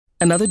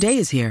Another day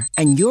is here,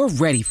 and you're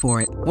ready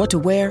for it. What to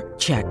wear?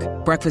 Check.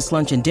 Breakfast,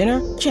 lunch, and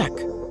dinner? Check.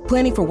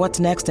 Planning for what's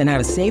next and how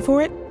to save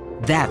for it?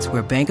 That's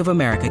where Bank of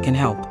America can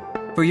help.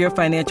 For your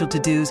financial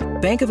to-dos,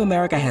 Bank of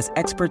America has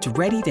experts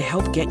ready to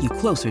help get you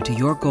closer to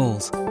your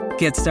goals.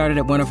 Get started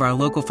at one of our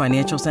local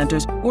financial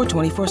centers or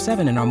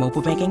 24/7 in our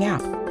mobile banking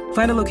app.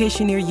 Find a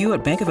location near you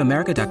at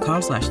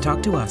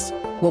bankofamerica.com/talktous.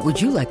 What would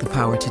you like the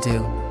power to do?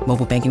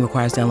 Mobile banking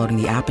requires downloading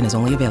the app and is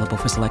only available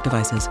for select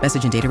devices.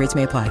 Message and data rates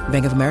may apply.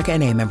 Bank of America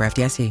N.A., member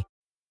FDIC.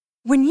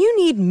 When you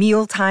need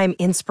mealtime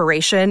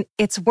inspiration,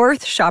 it's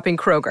worth shopping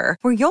Kroger,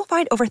 where you'll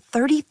find over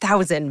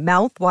 30,000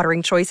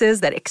 mouth-watering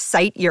choices that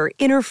excite your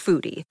inner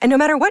foodie. And no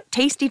matter what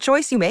tasty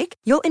choice you make,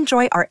 you'll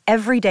enjoy our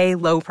everyday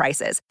low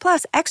prices,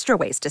 plus extra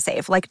ways to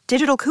save, like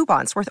digital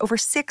coupons worth over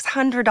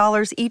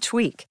 $600 each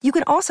week. You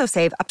can also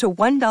save up to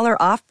 $1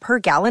 off per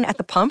gallon at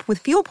the pump with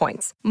fuel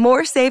points.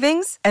 More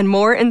savings and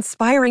more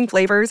inspiring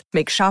flavors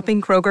make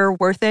shopping Kroger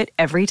worth it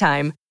every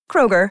time.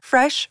 Kroger,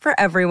 fresh for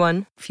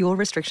everyone. Fuel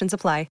restrictions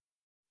apply.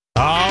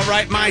 All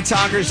right, my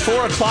talkers,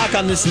 4 o'clock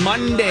on this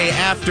Monday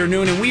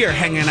afternoon, and we are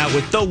hanging out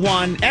with the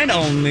one and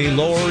only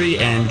Lori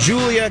and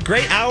Julia.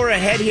 Great hour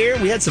ahead here.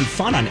 We had some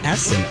fun on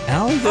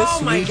SNL this weekend.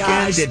 Oh my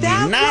gosh, did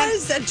that we not?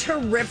 was a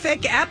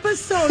terrific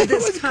episode.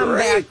 This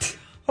comeback,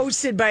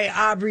 hosted by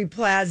Aubrey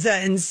Plaza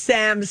and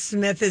Sam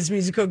Smith as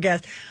musical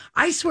guest.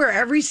 I swear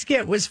every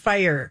skit was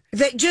fire.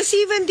 Just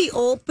even the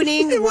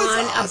opening one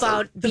awesome.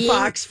 about the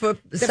Fox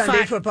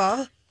Sunday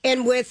football.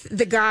 And with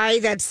the guy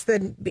that's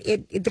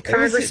the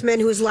congressman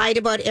who's lied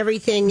about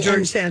everything.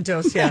 George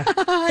Santos, yeah.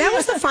 That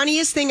was the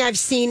funniest thing I've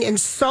seen in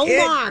so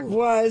long. It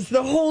was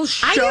the whole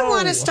show. I didn't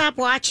want to stop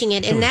watching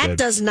it, and that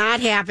does not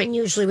happen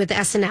usually with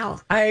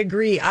SNL. I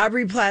agree.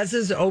 Aubrey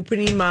Plaza's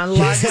opening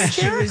monologue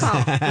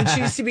when she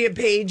used to be a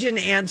page and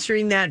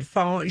answering that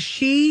phone.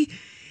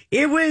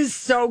 It was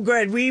so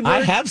good.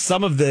 I have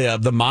some of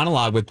the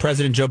monologue with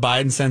President Joe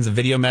Biden sends a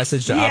video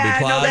message to Aubrey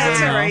Plaza. No,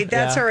 that's all right.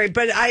 That's all right.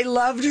 But I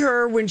loved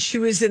her when she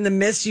was in the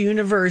Miss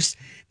Universe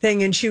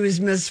thing and she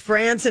was Miss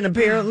France. And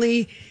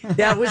apparently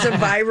that was a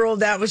viral.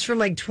 That was from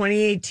like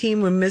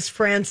 2018 when Miss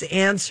France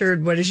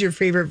answered, "What is your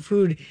favorite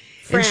food?"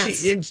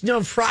 France.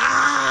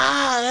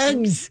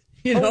 Frogs.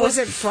 Was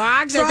it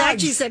frogs? I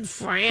thought you said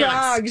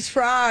France.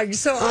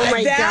 Frogs. So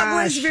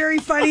that was very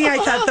funny. I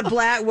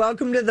thought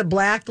Welcome to the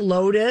Black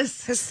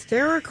Lotus.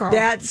 Hysterical.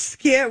 That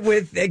skit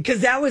because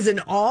that was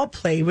an all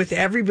play with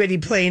everybody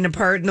playing a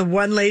part. And the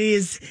one lady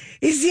is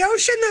the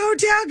ocean the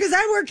hotel? Because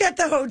I work at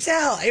the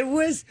hotel. It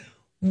was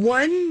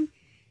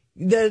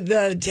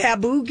the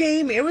taboo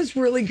game. It was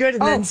really good.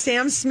 And then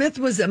Sam Smith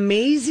was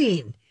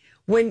amazing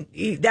when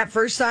that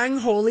first song,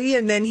 Holy,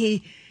 and then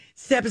he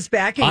steps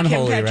back and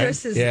Unholy, Kim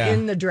Petras right? is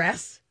in the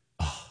dress.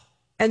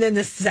 And then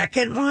the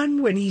second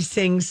one when he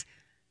sings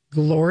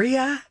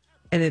Gloria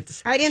and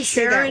it's I didn't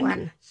see that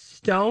one.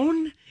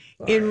 Stone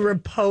in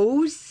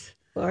Repose.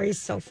 Lori's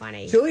so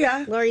funny.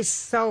 Julia. Lori's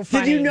so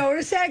funny. Did you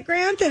notice that,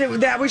 Grant?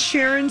 That was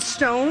Sharon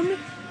Stone?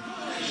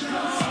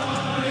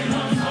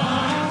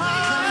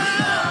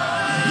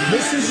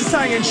 This is the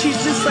song and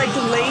she's just like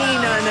laying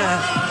on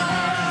a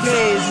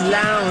chaise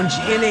lounge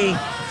in a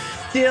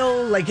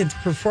still like it's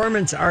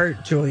performance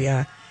art,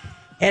 Julia.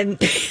 And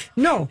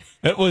no.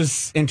 It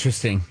was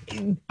interesting.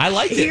 I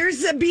liked it.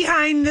 Here's the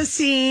behind the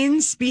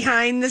scenes.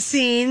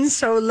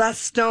 So Les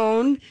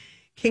Stone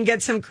can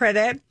get some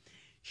credit.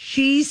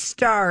 She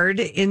starred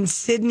in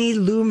Sidney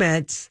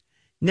Lumet's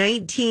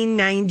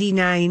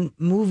 1999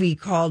 movie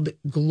called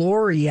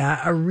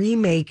Gloria, a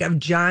remake of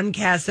John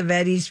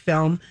Cassavetes'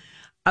 film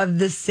of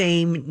the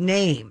same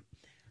name.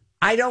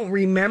 I don't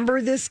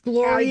remember this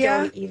Gloria. I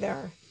don't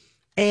either.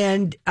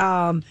 And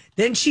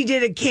then she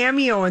did a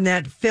cameo in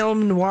that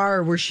film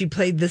noir where she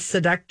played the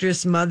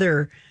seductress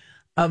mother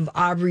of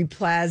Aubrey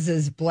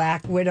Plaza's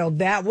Black Widow.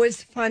 That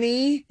was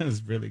funny. It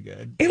was really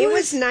good. It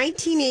was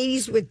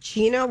 1980s with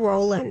Gina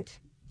Rowland,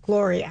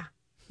 Gloria.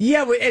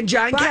 Yeah, and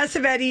John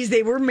Cassavetes,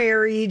 they were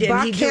married.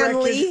 And he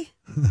directed.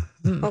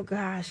 Oh,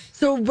 gosh.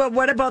 So, but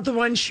what about the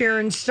one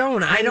Sharon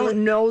Stone? I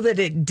don't know that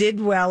it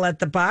did well at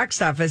the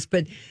box office,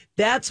 but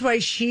that's why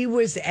she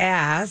was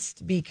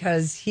asked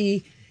because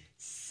he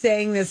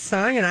sang this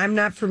song, and I'm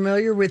not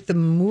familiar with the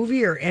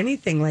movie or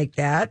anything like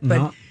that,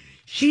 but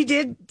she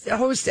did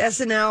host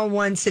SNL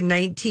once in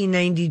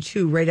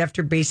 1992, right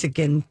after Basic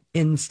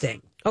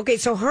Instinct. Okay,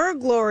 so her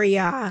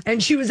Gloria.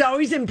 And she was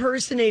always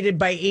impersonated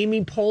by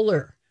Amy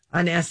Poehler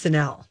on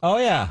SNL. Oh,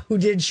 yeah. Who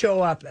did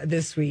show up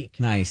this week.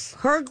 Nice.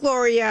 Her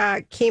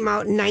Gloria came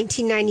out in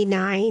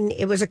 1999.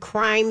 It was a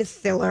crime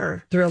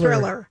thriller.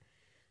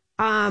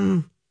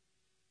 Oh,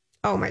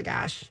 my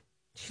gosh.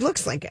 She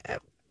looks like $1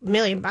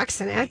 million in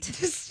it.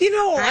 Just,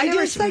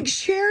 like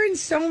Sharon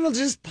Stone will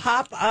just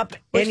pop up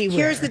anywhere.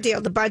 Here's the deal.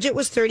 The budget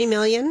was $30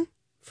 million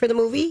for the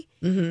movie,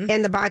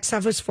 and the box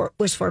office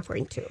was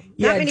 4.2.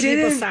 Not many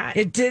people saw it.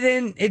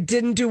 It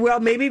didn't do well.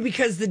 Maybe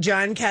because the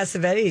John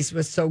Cassavetes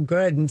was so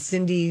good, and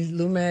Cindy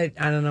Lumet.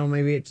 I don't know.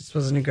 Maybe it just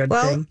wasn't a good thing.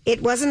 Well,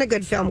 it wasn't a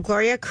good film.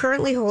 Gloria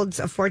currently holds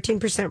a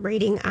 14%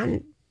 rating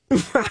on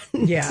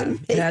Rotten Tomatoes.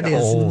 That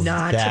is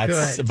not good.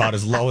 That's about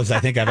as low as I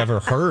think I've ever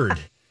heard.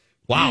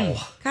 Wow.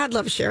 God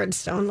love Sharon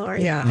Stone,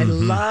 Lori. Yeah, I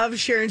love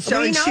Sharon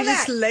Stone. We know She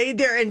just that. laid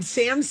there, and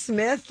Sam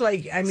Smith,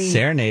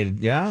 Serenaded,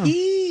 yeah.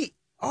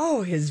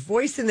 His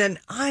voice, and then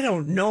I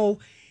don't know,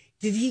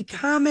 did he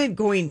comment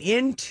going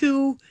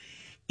into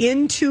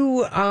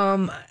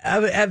an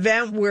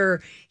event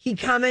where he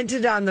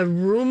commented on the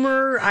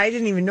rumor? I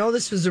didn't even know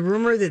this was a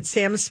rumor that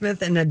Sam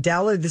Smith and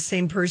Adele are the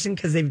same person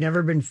because they've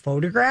never been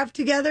photographed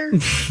together.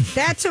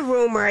 That's a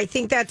rumor. I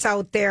think that's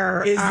out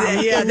there.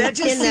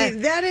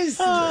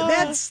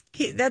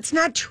 That's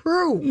not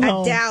true.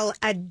 No.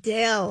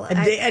 Adele.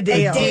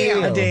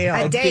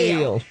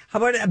 How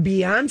about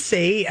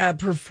Beyonce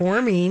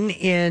performing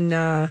in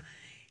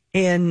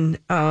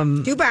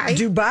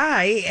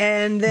Dubai,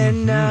 and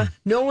then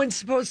no one's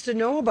supposed to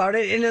know about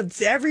it, and it's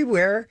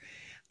everywhere.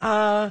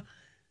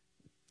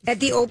 At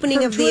the opening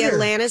From of Twitter. the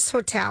Atlantis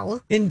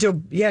Hotel In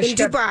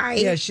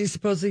Dubai. Yeah, she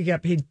supposedly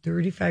got paid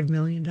 $35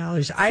 million.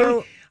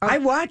 I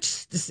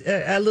watched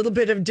a little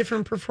bit of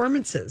different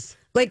performances.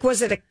 Like,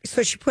 was it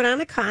so she put on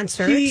a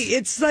concert?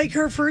 It's like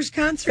her first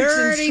concert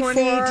since $34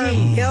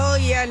 2018.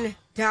 million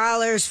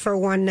for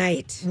one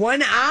night.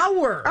 1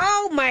 hour.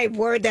 Oh, my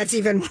word. That's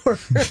even more.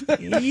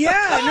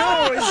 Yeah,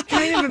 no, it's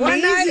kind of One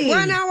amazing.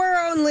 night, 1 hour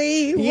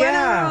only. 1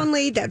 Yeah. hour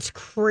only. That's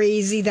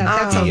crazy.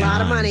 That's a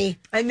lot of money.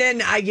 And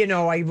then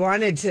I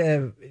wanted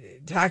to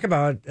talk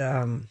about,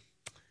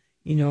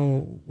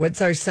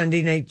 what's our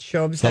Sunday night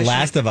show obsession? The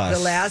Last of Us.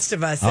 The Last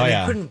of Us. Oh, And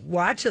yeah. I couldn't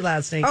watch it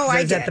last night Oh, because I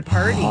I was at did. the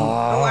party.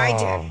 Oh, I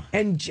did.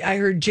 And I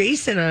heard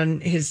Jason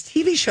on his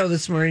TV show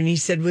this morning. He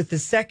said with the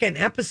second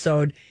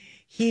episode,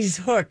 he's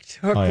hooked,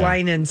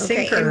 line, and Okay,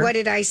 sinker. and what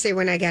did I say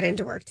when I got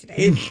into work today?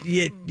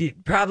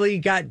 It probably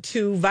got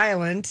too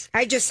violent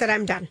I just said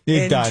I'm done.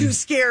 You're and done. too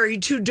scary,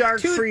 too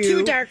dark for you.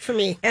 Too dark for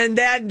me. And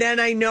then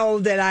I know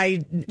that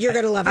You're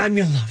going to love it. I'm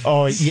gonna love it.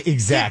 Oh,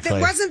 exactly.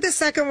 Wasn't the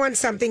second one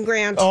something,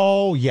 Grant?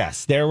 Oh,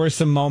 yes. There were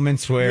some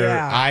moments where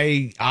Yeah.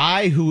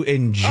 I who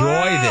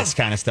enjoy this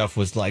kind of stuff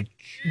was like,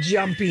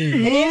 Jumping.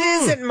 And it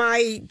isn't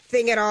my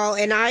thing at all.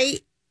 And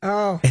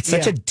it's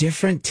such a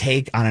different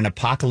take on an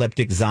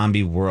apocalyptic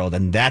zombie world.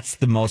 And that's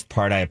the most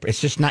part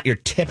it's just not your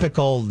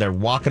typical, they're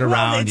walking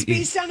around. It's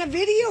based on a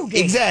video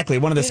game. Exactly.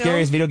 One of the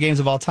scariest video games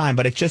of all time,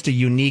 but it's just a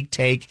unique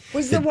take.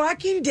 Was The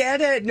Walking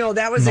Dead no,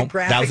 that was a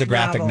graphic novel. That was a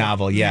graphic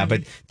novel, yeah.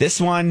 But this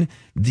one,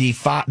 the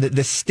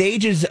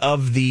stages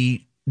of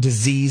the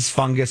disease,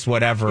 fungus,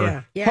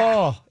 whatever. Yeah.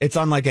 Oh, it's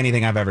unlike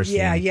anything I've ever seen.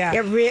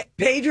 Yeah.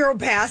 Pedro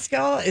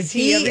Pascal, is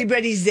he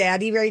everybody's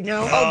zaddy right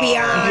now? Oh,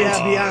 beyond.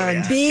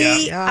 Yeah, beyond.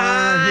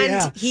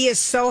 Beyond. He is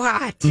so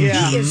hot.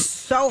 Yeah. He is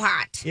so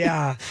hot.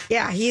 Yeah.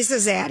 Yeah, he's a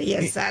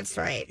zaddy. That's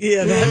right.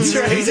 Yeah, that's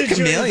right. He's a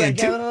chameleon, Like,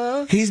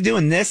 too. He's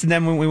doing this, and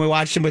then when we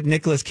watched him with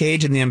Nicolas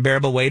Cage in The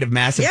Unbearable Weight of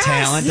Massive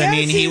Talent, I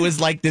mean, he was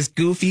like this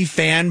goofy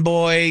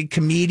fanboy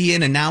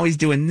comedian, and now he's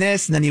doing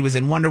this, and then he was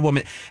in Wonder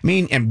Woman. I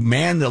mean, and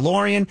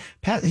Mandalorian,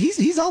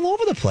 he's all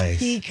over the place.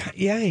 he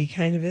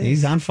kind of is.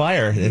 He's on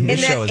fire. And And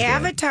this show that is good.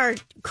 Avatar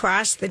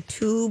crossed the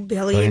 $2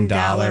 billion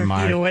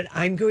mark. You know what?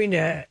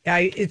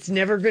 It's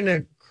never going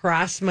to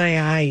cross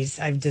my eyes,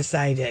 I've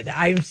decided.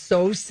 I'm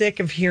so sick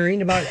of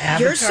hearing about Avatar.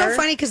 You're so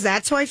funny because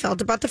that's how I felt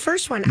about the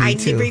first one. I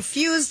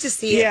refused to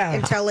see it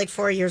until like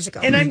 4 years ago.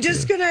 And I'm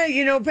just going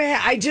to,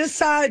 I just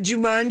saw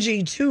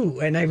Jumanji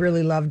 2, and I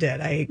really loved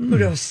it.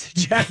 Kudos to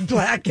Jack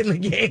Black and the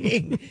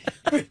gang.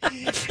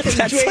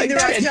 That's like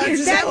 10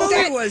 years that old.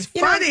 movie was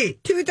funny.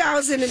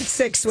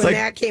 2006 when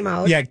that came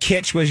out. Yeah,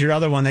 Kitsch was your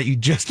other one that you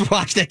just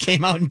watched that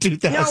came out in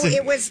 2000. No,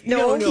 it was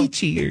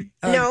Peachy.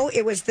 no,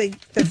 it was the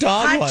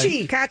dog one.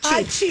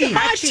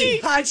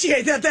 Hachi.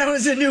 I thought that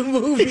was a new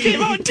movie. It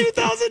came out in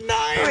 2009.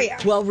 Oh yeah.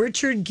 Well,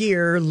 Richard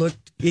Gere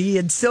he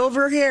had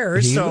silver hair,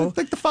 He so looked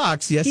like the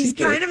fox. Yes, he's he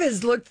did. kind of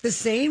has looked the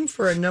same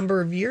for a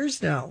number of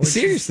years now.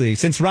 Seriously,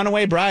 since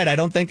Runaway Bride, I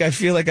don't think I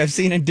feel like I've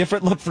seen a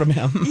different look from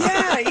him.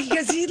 Yeah,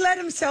 because he let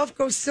himself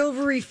go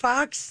silvery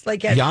fox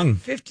like at Young.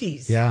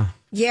 50s. Yeah,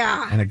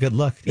 Yeah. and a good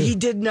look. too. He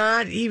did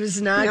not. He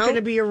was not No. going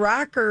to be a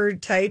rocker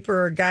type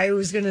or a guy who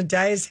was going to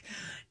dye his.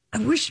 I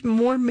wish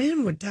more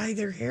men would dye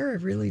their hair. I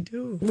really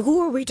do.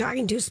 Who are we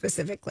talking to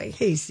specifically?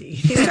 Casey.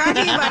 She's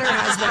talking about her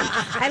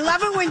husband. I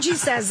love it when she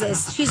says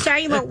this. She's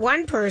talking about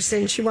one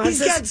person. She wants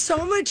He's got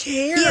so much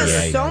hair. He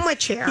has he so does.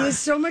 much hair. He has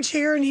so much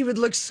hair, and he would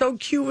look so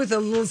cute with a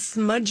little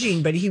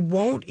smudging, but he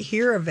won't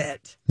hear of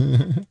it.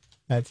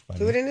 That's funny.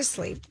 Do it in his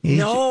sleep.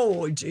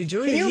 No,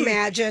 Julia. Can you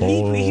imagine?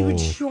 He would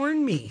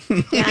shorn me.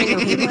 Yeah, I know.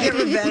 He would get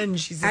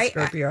revenge. He's a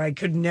Scorpio. I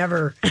could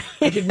never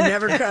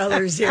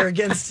color his hair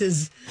against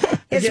his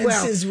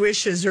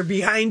wishes or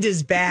behind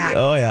his back.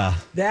 Oh yeah.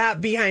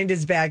 That behind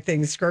his back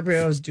thing,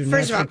 Scorpios do not.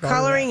 First of all, take all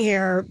coloring that.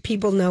 hair,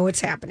 people know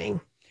what's happening.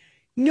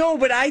 No,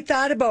 but I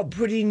thought about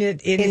putting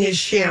it in his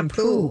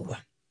shampoo.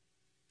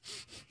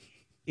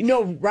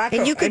 No, Rocco.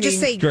 And you could just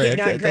say, Grant,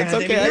 not that's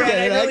Grant. okay. I get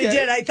it, I really I get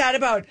did. it. I thought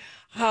about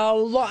how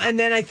long, and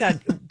then I thought,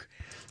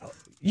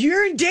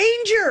 You're in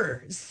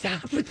danger.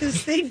 Stop with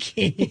this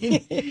thinking.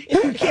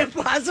 You can't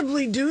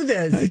possibly do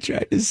this. I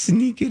tried to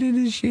sneak it in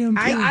his shampoo.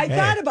 I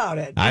thought about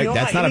it.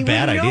 That's not a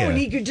bad idea. And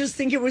he could just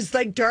think it was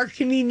like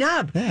darkening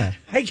up. Yeah.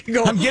 I could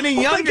go, I'm getting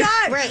younger. Oh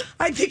my God, right.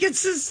 I think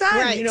it's the sun.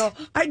 Right.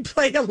 I'd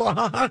play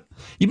along.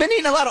 You've been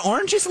eating a lot of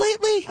oranges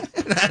lately?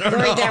 I don't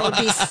Lori, know. that would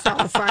be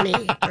so funny.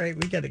 All right,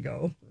 we got to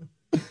go.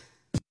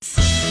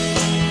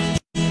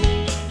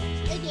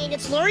 Hey, gang,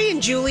 it's Lori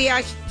and Julia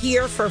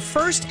here for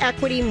First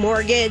Equity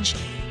Mortgage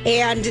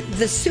and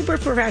the super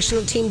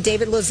professional team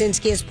David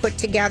Lozinski has put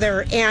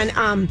together. And,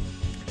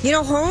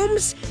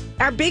 homes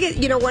are big.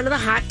 One of the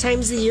hot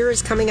times of the year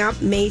is coming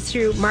up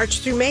March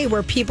through May,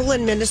 where people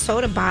in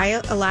Minnesota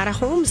buy a lot of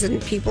homes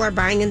and people are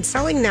buying and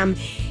selling them.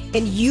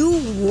 And you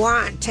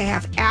want to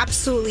have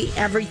absolutely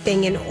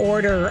everything in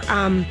order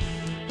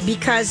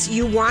because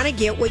you want to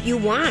get what you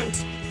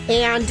want.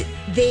 And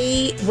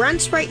the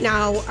rents right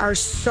now are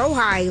so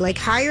high, like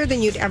higher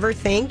than you'd ever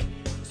think,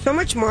 so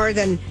much more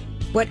than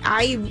what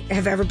I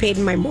have ever paid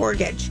in my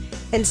mortgage.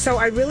 And so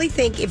I really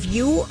think if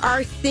you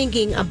are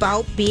thinking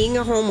about being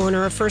a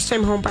homeowner, a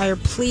first-time home buyer,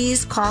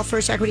 please call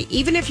First Equity.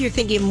 Even if you're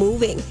thinking of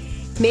moving,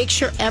 make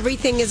sure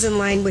everything is in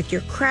line with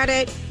your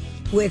credit,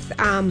 with,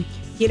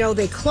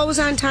 they close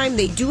on time.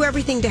 They do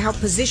everything to help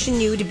position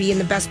you to be in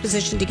the best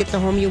position to get the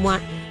home you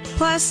want.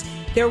 Plus,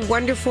 they're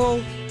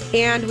wonderful.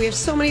 And we have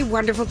so many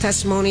wonderful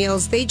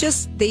testimonials. They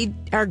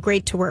are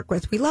great to work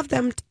with. We love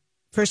them.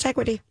 First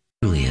Equity.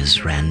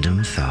 Julia's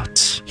random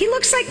thoughts. He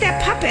looks like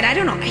that puppet. I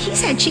don't know.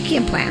 He's had cheeky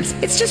implants.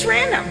 It's just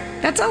random.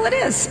 That's all it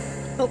is.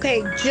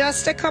 Okay,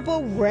 just a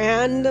couple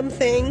random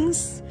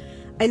things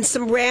and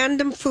some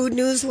random food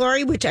news,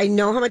 Lori, which I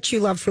know how much you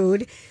love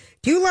food.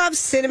 Do you love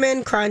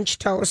Cinnamon Crunch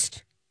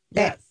Toast?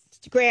 Yes.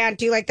 Grant,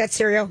 do you like that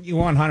cereal? You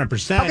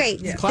 100%. Okay,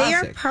 they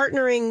are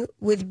partnering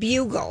with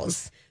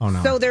Bugles. Oh,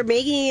 no. So they're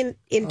making it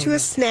into a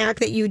snack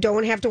that you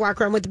don't have to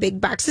walk around with a big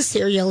box of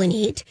cereal and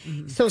eat.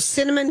 Mm-hmm. So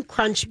Cinnamon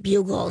Crunch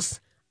Bugles.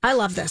 I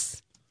love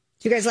this.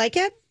 Do you guys like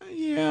it?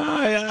 Yeah,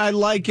 I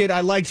like it. I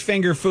liked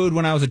finger food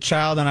when I was a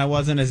child, and I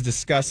wasn't as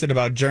disgusted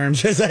about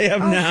germs as I have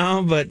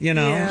now. But, You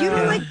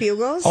don't like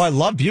Bugles? Oh, I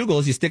love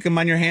Bugles. You stick them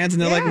on your hands,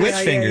 and they're like witch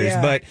fingers.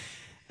 Yeah. But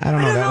I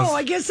don't know.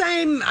 I guess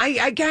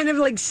I kind of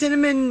like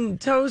cinnamon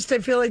toast. I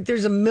feel like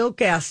there's a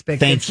milk aspect.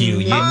 Thank you.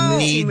 You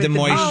need the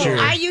moisture.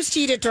 I used to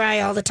eat it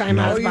dry all the time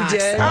out of the box. you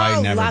did? Oh,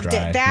 I never loved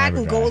dry. it. That Never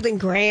and dry. Golden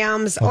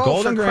Grams. Well,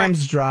 Golden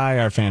Grams dry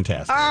are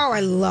fantastic. Oh, I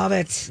love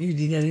it. You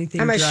need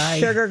anything I'm a dry?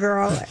 sugar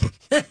girl.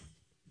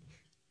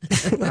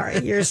 All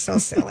right, you're so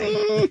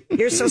silly.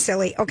 You're so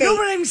silly. Okay. No,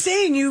 but I'm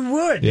saying you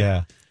would.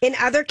 Yeah. In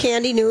other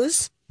candy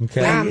news,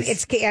 Okay.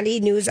 it's candy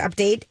news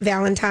update.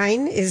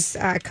 Valentine is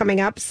coming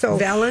up. So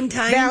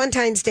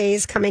Valentine's Day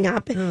is coming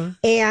up,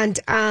 and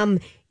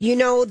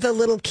the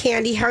little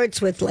candy hearts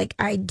with like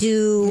 "I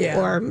do"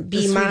 or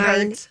 "Be the mine."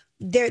 sweethearts.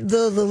 They're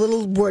the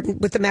little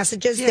word with the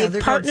messages. Yeah, They've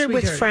they're called partnered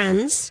with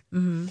sweethearts.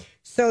 Friends,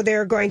 so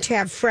they're going to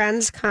have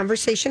Friends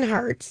conversation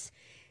hearts.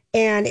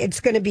 And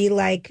it's going to be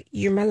like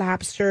You're My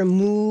Lobster,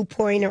 Moo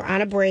Point, or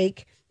On a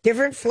Break.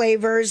 Different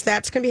flavors.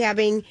 That's going to be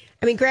having.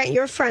 I mean, Grant,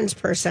 you're a Friends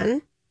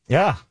person.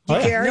 Yeah. Oh,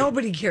 yeah. care?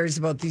 Nobody cares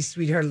about these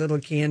sweetheart little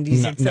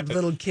candies except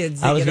little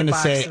kids. I was going to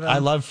say, I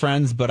love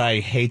Friends, but I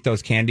hate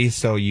those candies.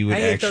 So you would I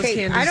hate those actually.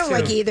 candies. I don't too.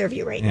 like either of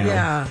you right now.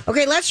 Yeah.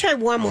 Okay, let's try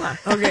one more.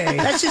 Okay.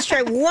 Let's just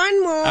try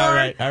one more. All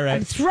right.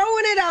 I'm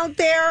throwing it out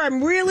there.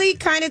 I'm really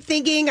kind of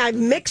thinking I have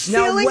mixed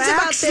Now, feelings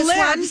about wax this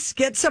lips.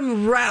 Get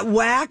some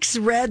wax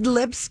red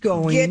lips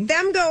going. one. Get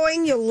them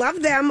going. You'll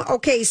love them.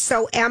 Okay,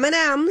 so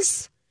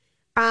M&M's.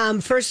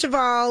 First of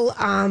all,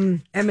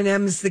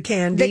 M&M's the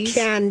candies. the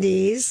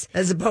candies.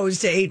 As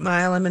opposed to 8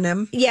 Mile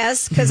M&M.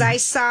 Yes, because I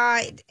saw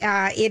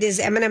it is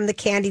M&M the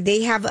candy.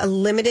 They have a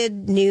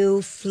limited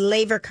new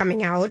flavor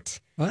coming out.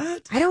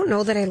 What? I don't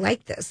know that I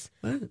like this.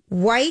 What?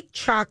 White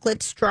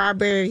chocolate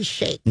strawberry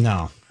shake.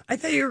 No. I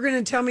thought you were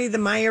going to tell me the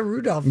Maya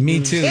Rudolph. Me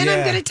news. too. And I'm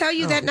yeah. going to tell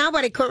you that now,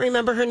 but I couldn't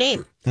remember her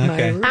name.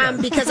 Okay.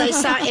 Because I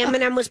saw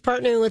M&M was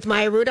partnering with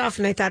Maya Rudolph,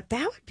 and I thought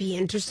that would be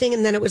interesting.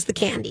 And then it was the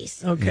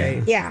candies.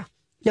 Okay. Yeah.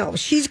 No,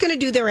 she's going to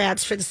do their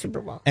ads for the Super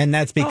Bowl. And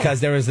that's because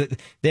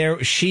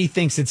she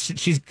thinks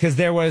because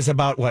there was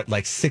about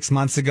 6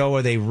 months ago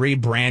where they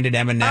rebranded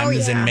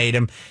M&M's and made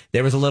them.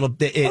 There was a little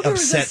bit There was a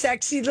upset.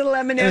 sexy little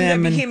M&M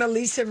that became a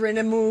Lisa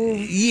Rinna move.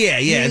 Yeah.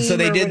 And so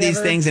they or did these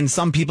whatever. things, and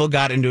some people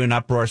got into an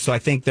uproar. So I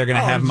think they're going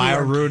to have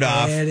Maya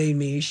Rudolph. Kidding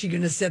me? Is she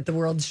going to set the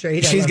world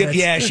straight? She's gonna,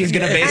 she's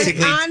going to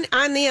basically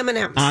on the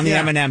M&Ms. on the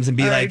M&Ms and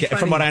be All like, right, from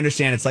funny. what I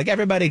understand, it's like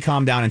everybody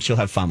calm down and she'll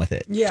have fun with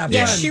it. Yeah.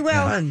 Yes, fun, she will.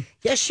 fun.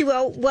 Yes, she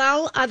will.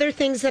 Well, other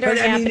things that are But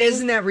I happening. mean,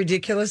 isn't that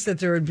ridiculous that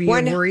there would be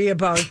One- a worry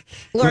about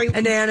Lori-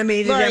 an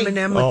animated Lori-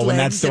 M&M with Oh, when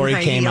that legs story and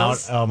high came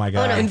heels out, oh my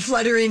god! and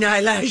fluttering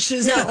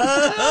eyelashes?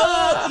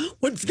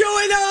 What's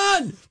going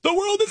on? The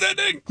world is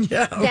ending.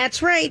 Yeah.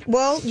 That's right.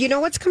 Well, you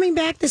know what's coming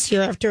back this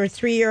year after a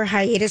 3-year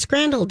hiatus?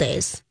 Grand Old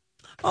Days.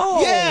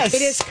 Oh, Yes.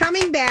 It is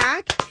coming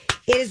back.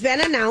 It has been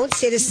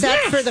announced. It is set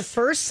for the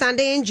first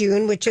Sunday in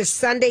June, which is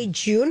Sunday,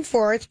 June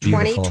 4th,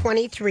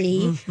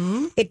 2023.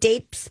 It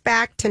dates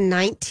back to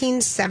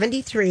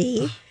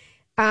 1973.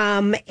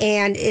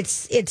 And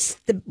it's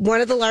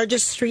one of the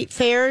largest street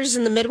fairs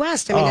in the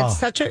Midwest. I mean,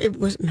 it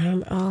was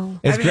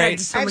It's I've great. had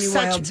so many I've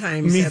wild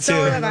times. Me at too. the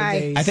So have I.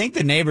 days. I think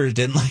the neighbors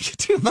didn't like it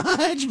too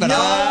much, but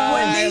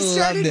when they I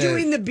started loved it.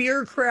 doing the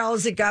beer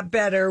crawls, it got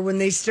better. When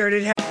they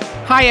started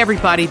Hi,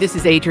 everybody. This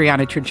is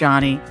Adriana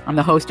Trajani. I'm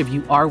the host of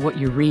You Are What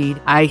You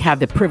Read. I have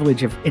the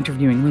privilege of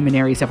interviewing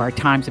luminaries of our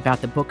times about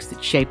the books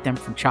that shaped them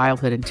from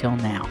childhood until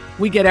now.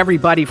 We get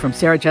everybody from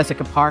Sarah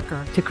Jessica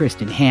Parker to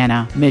Kristen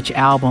Hanna, Mitch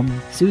Albom,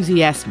 Susie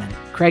Essman,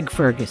 Craig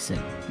Ferguson,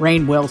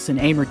 Rainn Wilson,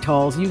 Amor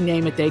Tolls, you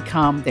name it, they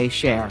come, they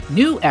share.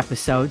 New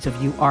episodes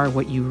of You Are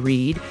What You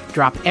Read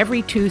drop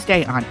every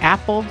Tuesday on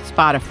Apple,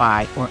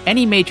 Spotify, or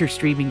any major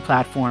streaming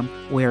platform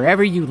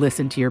wherever you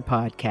listen to your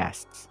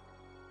podcasts.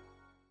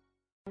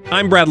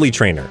 I'm Bradley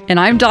Trainer. And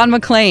I'm Don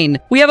McClain.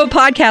 We have a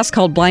podcast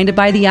called Blinded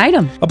by the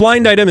Item. A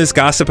blind item is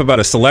gossip about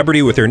a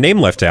celebrity with their name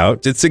left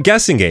out. It's a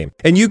guessing game,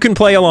 and you can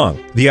play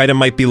along. The item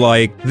might be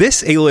like,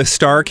 this A-list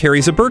star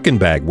carries a Birkin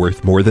bag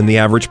worth more than the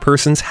average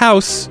person's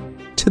house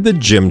to the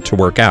gym to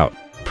work out.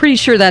 Pretty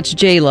sure that's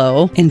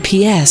J-Lo. And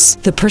P.S.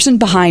 the person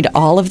behind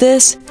all of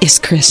this is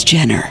Kris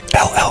Jenner,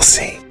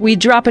 LLC. We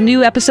drop a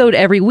new episode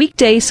every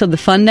weekday so the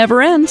fun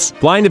never ends.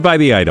 Blinded by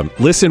the Item.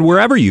 Listen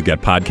wherever you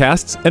get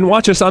podcasts and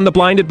watch us on the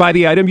Blinded by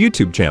the Item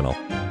YouTube channel.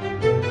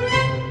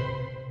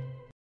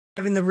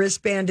 having the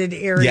wristbanded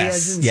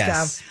areas and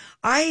stuff.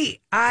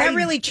 That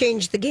really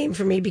changed the game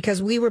for me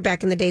because we were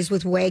back in the days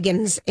with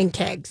wagons and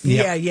kegs.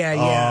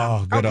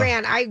 Yeah. Oh,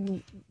 Grant,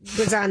 I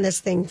was on this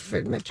thing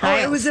for my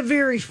child. It was a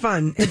very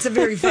fun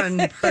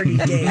party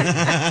game.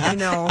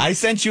 I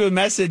sent you a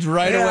message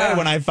right away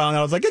when I found out.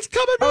 I was like, it's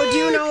coming back. Oh, do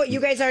you know? You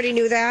guys already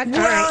knew that?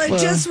 Well, it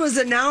just was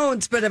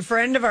announced, but a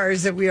friend of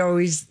ours that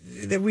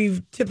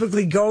we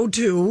typically go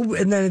to,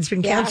 and then it's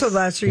been canceled the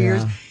last 3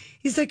 years.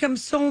 He's like, I'm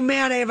so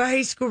mad. I have a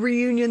high school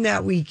reunion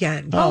that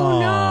weekend.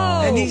 Oh,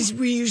 no. And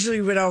we usually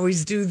would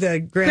always do the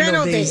Grand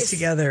Old Days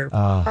together.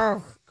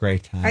 Oh,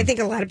 great time. I think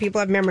a lot of people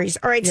have memories.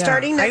 All right,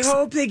 starting next. I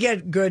hope they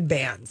get good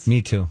bands.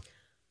 Me too.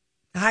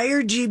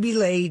 Hire GB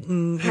Late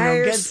and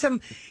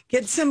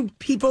get some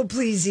people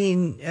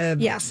pleasing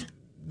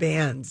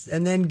bands,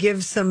 and then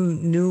give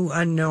some new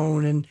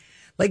unknown and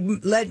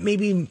let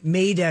maybe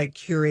Maida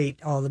curate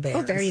all the bands.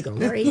 Oh, there you go,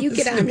 Lori. You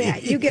get on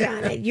that. You get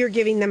on it. You're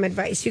giving them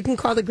advice. You can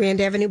call the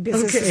Grand Avenue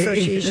Business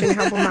Association and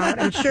help them out.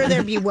 I'm sure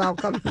they'll be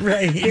welcome.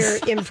 Right. Their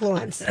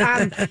influence.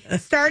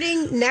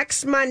 Starting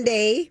next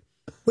Monday,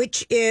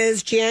 which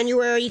is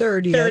January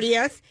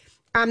 30th,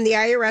 the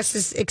IRS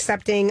is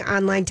accepting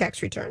online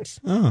tax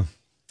returns. Oh.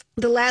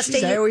 The last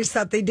day. I always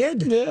thought they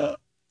did. Yeah.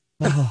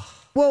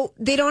 Well,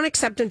 they don't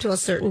accept them until a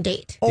certain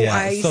date. Oh, yeah.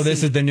 I So this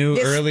see. is the new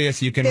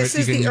earliest you can. This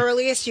is the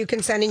earliest you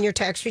can send in your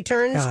tax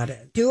returns. Got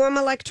it. Do them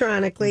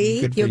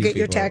electronically. Good for You'll you get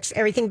your people.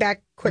 everything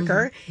back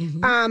quicker.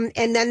 And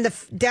then the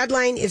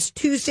deadline is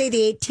Tuesday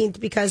the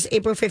 18th because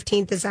April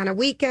 15th is on a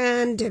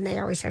weekend, and they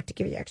always have to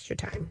give you extra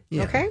time.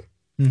 Yeah. Okay?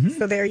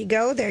 So there you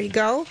go. There you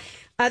go.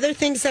 Other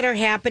things that are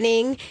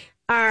happening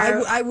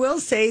are... I will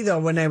say, though,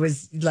 when I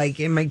was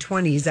in my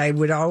 20s, I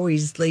would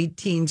always, late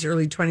teens,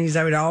 early 20s,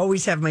 I would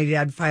always have my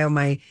dad file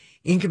my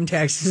income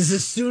taxes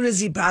as soon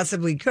as he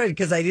possibly could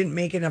because I didn't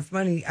make enough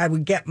money. I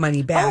would get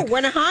money back.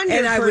 100%.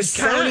 And I was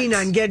counting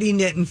on getting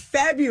it in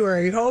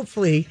February,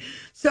 hopefully,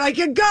 so I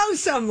could go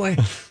somewhere.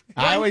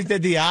 I always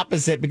did the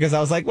opposite because I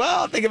was like,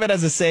 well, think of it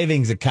as a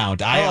savings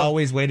account. I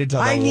always waited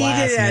till the I needed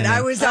last it. minute.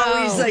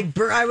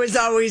 I was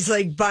always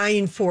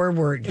buying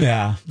forward.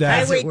 Yeah.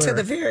 I wait till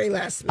the very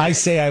last minute. I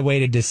say I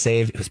waited to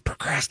save. It was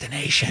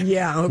procrastination.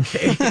 Yeah,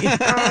 okay.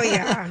 Oh,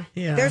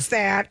 yeah. There's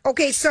that.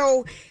 Okay,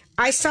 so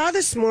I saw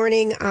this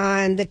morning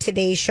on the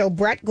Today Show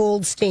Brett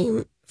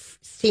Goldstein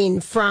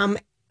from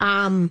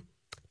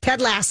Ted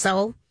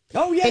Lasso.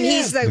 Oh, yeah, and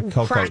he's the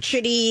co-coach.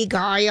 crotchety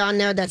guy on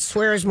there that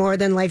swears more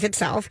than life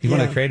itself. He's one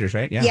of the creators,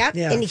 right? Yep,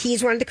 and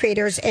he's one of the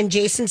creators, and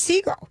Jason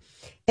Segel.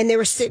 And they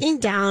were sitting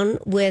down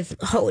with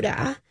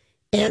Hoda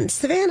and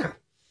Savannah.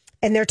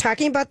 And they're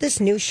talking about this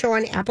new show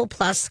on Apple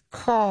Plus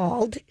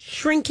called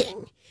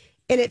Shrinking.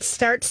 And it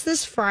starts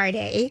this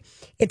Friday.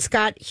 It's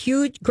got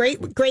great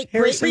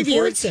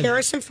reviews.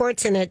 Harrison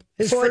Ford's in it.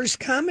 His first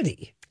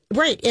comedy.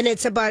 Right. And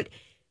it's about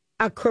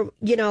a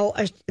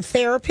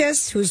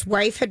therapist whose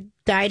wife had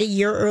died a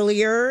year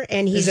earlier.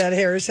 And Is that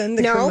Harrison?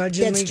 No,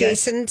 that's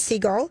Jason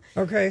Segel.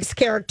 Okay. His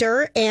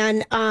character.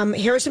 And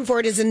Harrison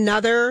Ford is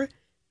another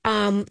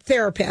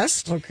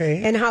therapist.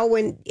 Okay. And how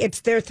when it's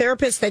their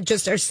therapists that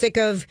just are sick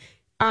of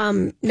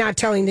not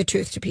telling the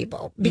truth to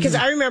people. Because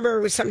I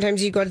remember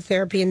sometimes you go to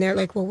therapy and they're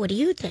like, well, what do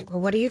you think? Well,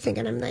 what do you think?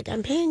 And I'm like,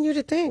 I'm paying you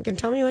to think and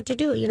tell me what to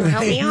do.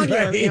 Help me out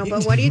here.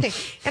 But what do you think?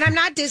 And I'm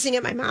not dissing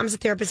it. My mom's a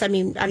therapist. I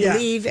mean, I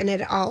believe in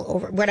it all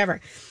over, whatever.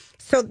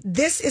 So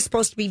this is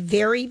supposed to be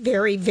very,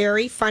 very,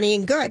 very funny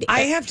and good.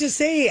 I have to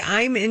say,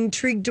 I'm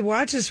intrigued to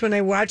watch this. When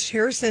I watched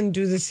Harrison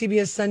do the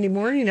CBS Sunday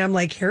Morning, I'm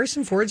like,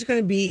 Harrison Ford's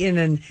going to be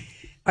in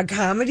A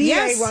comedy?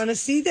 Yes. I want to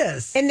see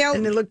this. And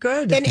they look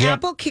good. And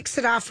Apple kicks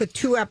it off with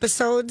 2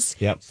 episodes.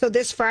 Yep. So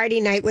this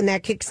Friday night when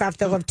that kicks off,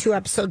 they'll have 2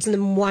 episodes and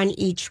then 1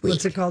 each week.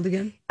 What's it called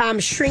again?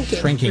 Shrinking.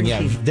 Shrinking, yeah.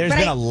 There's But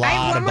been a I lot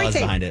have of one more buzz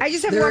thing. behind it. I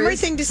just have There one more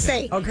is? thing to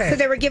say. Okay. So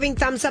they were giving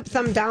thumbs up,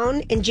 thumb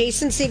down, and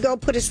Jason Segel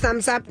put his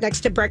thumbs up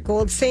next to Brett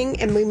Goldsing.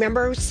 And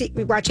remember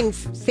watching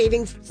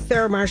Saving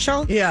Sarah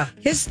Marshall? Yeah.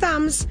 His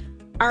thumbs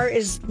are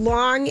as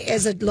long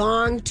as a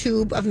long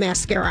tube of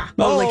mascara.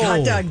 Oh, like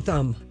hot dog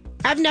thumb.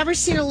 I've never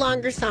seen a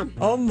longer thumb.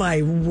 Oh,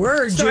 my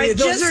word, So Julia. I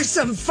Those just- are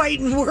some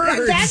fighting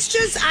words.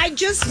 I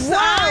just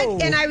saw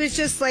it, and I was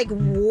just like,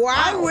 wow.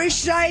 I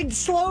wish I'd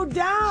slowed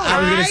down. I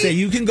was going to say,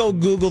 you can go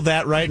Google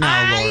that right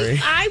now, Lori.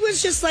 I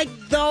was just like,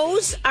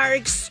 those are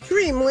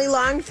extremely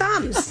long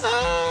thumbs.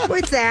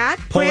 With that,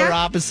 Polar Grant,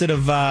 opposite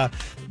of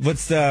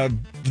what's the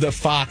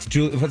Fox?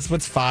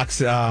 What's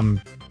Fox?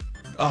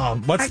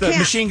 What's the can't-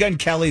 Machine Gun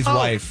Kelly's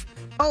wife?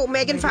 Oh,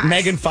 Megan Fox.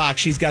 Megan Fox.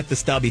 She's got the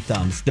stubby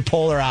thumbs. The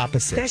polar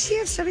opposite. Does she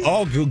have stubby?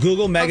 Oh,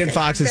 Google Megan Okay,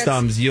 Fox's that's-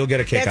 thumbs. You'll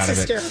get a kick out of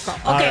it. That's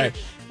hysterical. All Okay, right.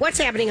 what's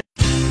happening?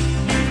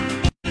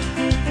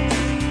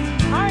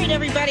 All right,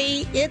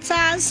 everybody, it's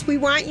us. We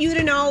want you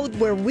to know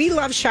where we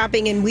love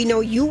shopping, and we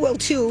know you will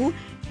too.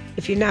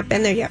 If you've not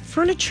been there yet,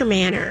 Furniture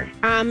Manor.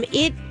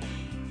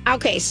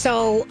 Okay,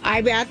 so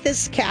I'm at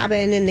this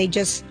cabin, and they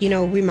just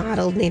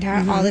remodeled, and they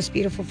had all this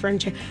beautiful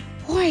furniture.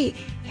 Boy,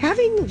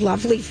 having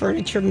lovely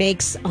furniture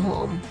makes a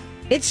home.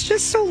 It's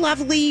just so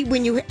lovely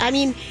when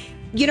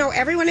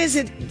everyone has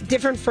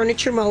different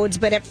furniture modes,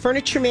 but at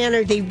Furniture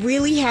Manor, they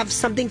really have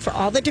something for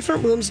all the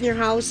different rooms in your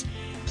house.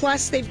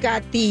 Plus, they've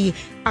got the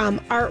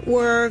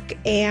artwork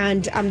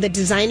and the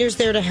designers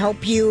there to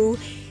help you,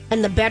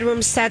 and the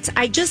bedroom sets.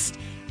 I just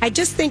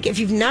think if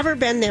you've never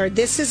been there,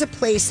 this is a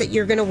place that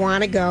you're going to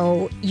want to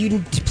go.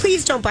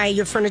 Please don't buy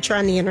your furniture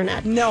on the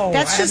internet. No,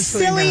 that's just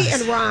absolutely silly not.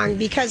 and wrong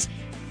because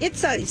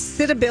it's a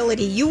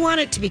sittability. You want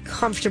it to be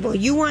comfortable.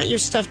 You want your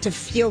stuff to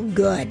feel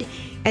good.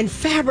 And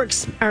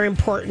fabrics are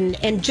important.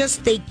 And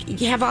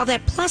you have all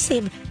that. Plus, they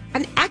have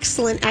an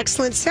excellent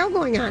sale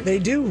going on. They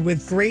do,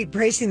 with great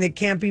pricing that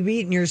can't be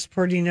beaten. You're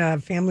supporting a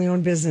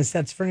family-owned business.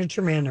 That's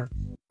Furniture Manor.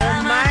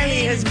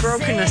 Miley has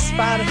broken a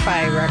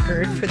Spotify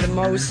record for the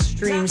most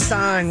streamed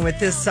song with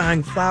this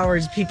song,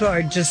 Flowers. People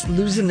are just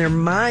losing their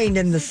mind,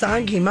 and the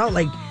song came out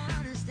like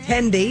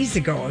 10 days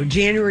ago,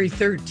 January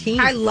 13th.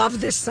 I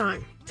love this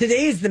song.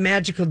 Today is the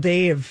magical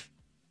day of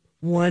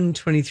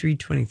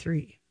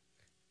 1/23/23.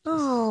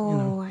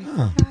 Oh, I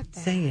forgot that.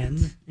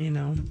 Saying,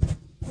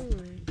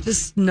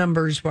 just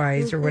numbers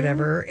wise or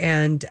whatever.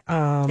 And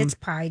It's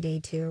Pi Day,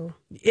 too.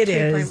 it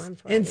is. 3.14,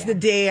 It's the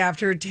day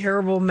after a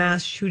terrible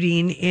mass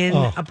shooting in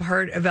a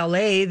part of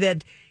LA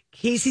that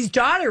Casey's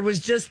daughter was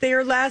just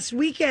there last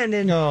weekend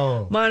in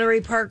Monterey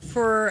Park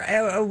for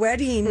a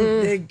wedding.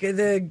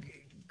 The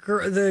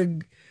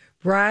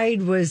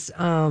bride was,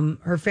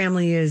 her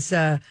family is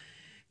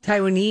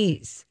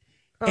Taiwanese.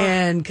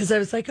 And because I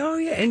was like, oh,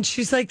 yeah. And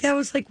she's like, that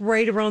was like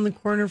right around the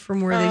corner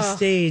from where they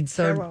stayed.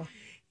 So, farewell.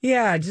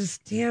 yeah,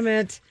 just damn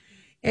it.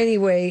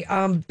 Anyway,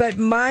 but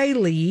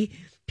Miley,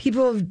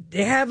 people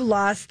have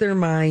lost their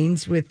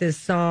minds with this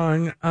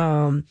song.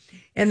 And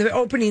the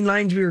opening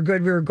lines, we were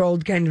good, we were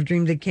gold, kind of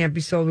dream that can't be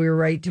sold. We were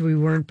right till we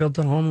weren't, built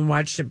a home and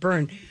watched it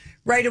burn.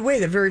 Right away,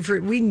 the very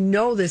first, we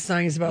know this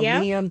song is about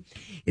Liam.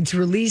 It's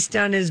released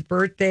on his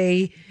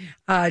birthday,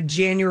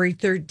 January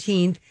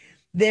 13th.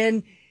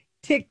 Then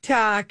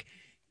TikTok,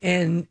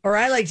 or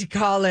I like to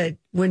call it,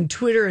 when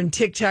Twitter and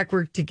TikTok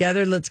work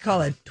together, let's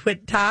call it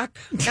Twit-Talk.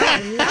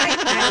 I like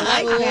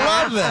that.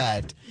 Love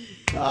that.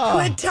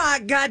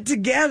 Twit-Talk got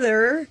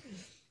together.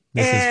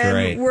 This is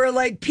great. We're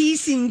like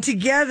piecing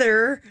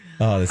together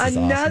This is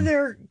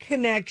another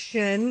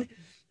connection.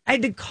 I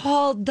had to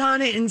call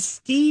Donna and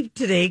Steve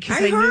today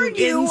because I heard knew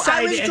you. inside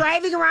I was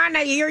driving around.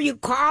 I hear you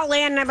call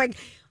in. And I'm like,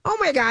 oh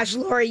my gosh,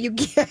 Lori, you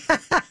get.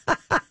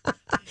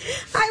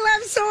 I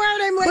laughed so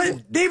hard. I'm like,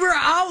 But they were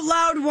out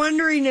loud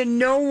wondering, and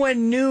no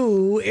one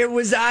knew. It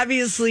was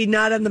obviously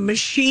not on the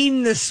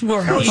machine this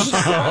morning. you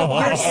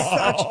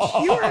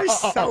are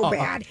so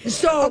bad.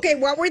 So, Okay,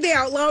 what were they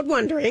out loud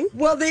wondering?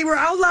 well, they were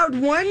out loud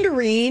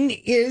wondering,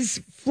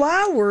 is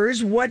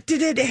Flowers, what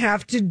did it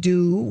have to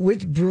do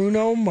with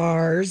Bruno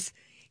Mars,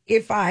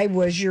 If I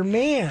Was Your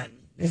Man?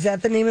 Is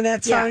that the name of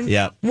that song?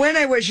 Yeah. When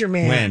I Was Your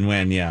Man.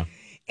 When, yeah.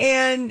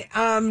 And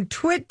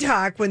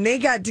Twit-Talk, when they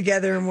got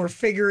together and were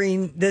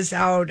figuring this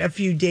out a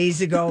few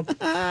days ago,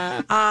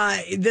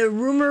 the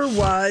rumor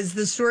was,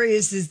 the story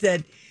is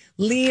that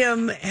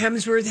Liam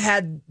Hemsworth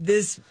had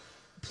this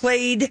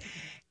played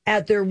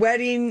at their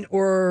wedding,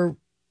 or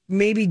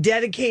maybe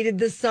dedicated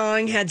the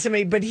song, had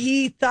somebody, but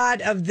he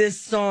thought of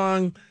this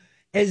song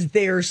as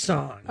their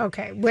song.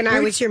 Okay, When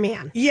I Was Your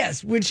Man.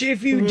 Yes, which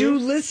if you do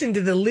listen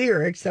to the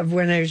lyrics of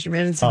When I Was Your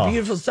Man, it's a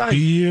beautiful song.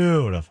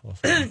 Beautiful.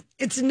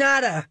 It's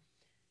not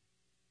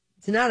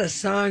a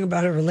song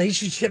about a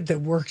relationship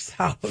that works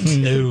out.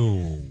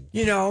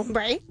 No.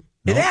 Right?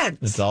 It ends.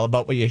 It's all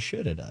about what you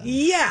should have done.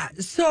 Yeah.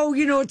 So,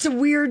 it's a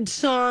weird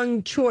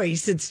song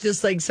choice. It's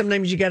just like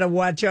sometimes you got to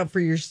watch out for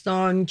your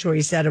song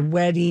choice at a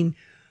wedding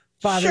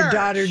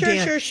father-daughter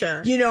dance.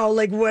 Sure. You know,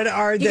 like what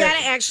are the... You got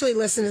to actually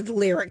listen to the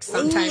lyrics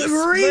sometimes.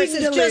 Read versus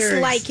the just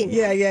lyrics. liking.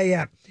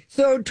 Yeah.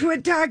 So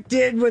TwitTalk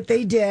did what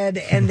they did,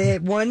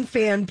 and one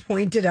fan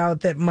pointed out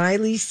that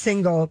Miley's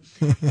single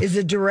is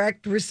a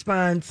direct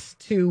response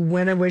to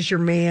When I Was Your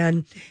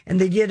Man,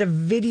 and they did a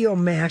video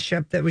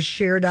mashup that was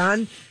shared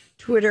on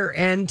Twitter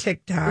and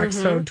TikTok,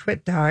 so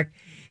TwitTalk,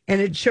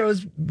 and it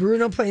shows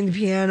Bruno playing the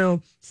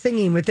piano,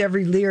 singing with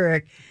every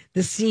lyric.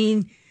 The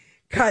scene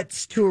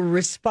cuts to a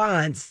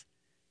response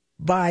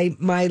by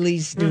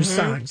Miley's new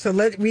song. So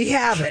we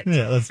have it.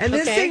 Yeah, and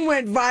this thing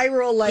went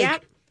viral like...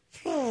 Yep.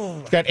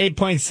 It's got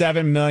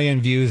 8.7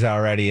 million views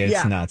already.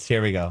 It's nuts.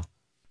 Here we go.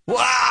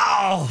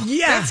 Wow.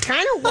 Yeah. It's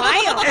kind of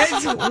wild.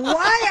 It's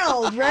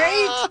wild,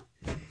 right?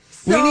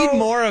 We need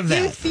more of Do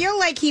you that. feel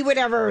like he would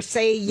ever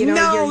say, you're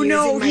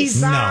using my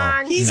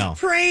song? He's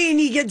praying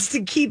he gets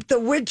to keep the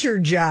Witcher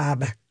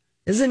job.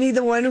 Isn't he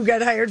the one who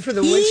got hired for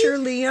the Witcher,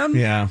 Liam?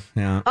 Yeah.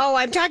 Oh,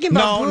 I'm talking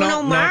about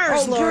Bruno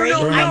Mars, Lori.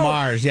 Bruno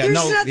Mars. Yeah,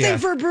 There's nothing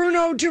for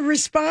Bruno to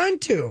respond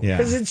to.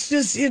 Because it's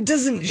just, it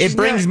doesn't. It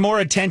brings more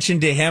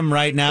attention to him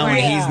right now when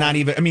he's not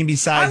even,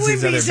 besides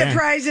his other I wouldn't be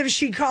surprised if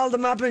she called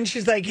him up and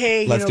she's like,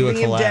 hey, Let's do a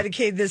Liam collab.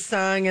 dedicated this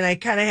song and I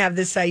kind of have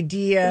this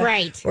idea.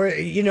 Right. Or,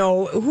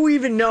 who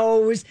even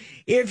knows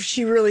if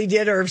she really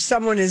did or if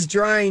someone is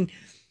drawing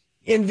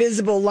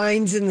invisible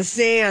lines in the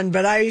sand,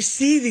 but I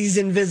see these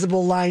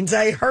invisible lines.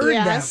 I heard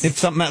them. It's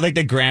something like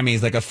the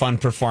Grammys, like a fun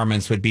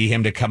performance would be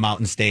him to come out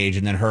on stage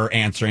and then her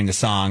answering the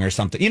song or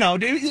something.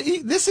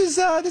 This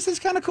is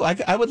kind of cool.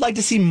 I would like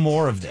to see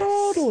more of this.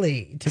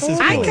 Totally.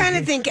 I kind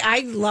of think I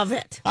love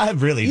it. I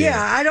really do.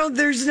 Yeah,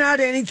 there's not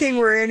anything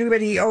where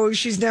anybody,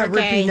 she's not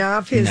ripping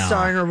off his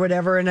song or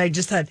whatever. And I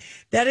just thought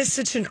that is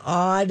such an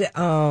odd,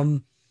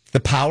 the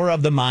power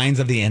of the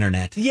minds of the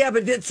internet. Yeah,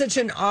 but it's such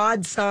an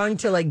odd song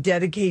to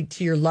dedicate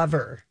to your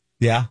lover.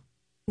 Yeah.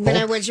 When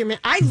I Was Your Man.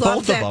 I love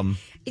both that. of them.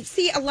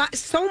 See,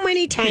 so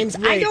many times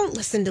I don't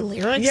listen to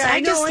lyrics. Yeah,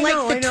 I just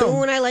like the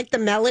tune, I like the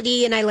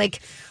melody, and I like...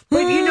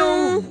 But,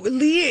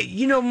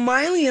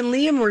 Miley and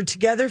Liam were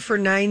together for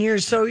 9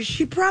 years, so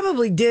she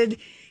probably did...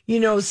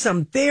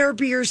 some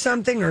therapy or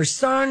something, or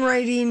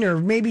songwriting, or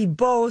maybe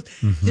both,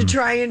 to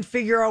try and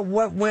figure out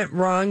what went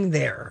wrong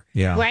there.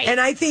 Yeah. Right. And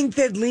I think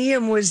that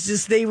Liam was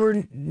just, they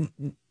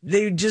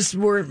just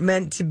weren't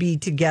meant to be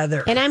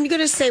together. And I'm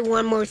going to say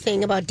one more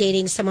thing about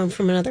dating someone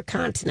from another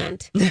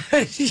continent.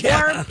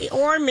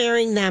 or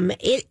marrying them.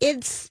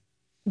 It's,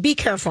 be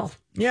careful.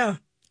 Yeah.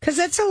 Because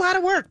that's a lot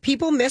of work.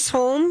 People miss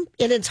home,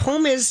 and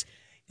home is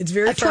it's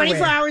very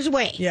 24 hours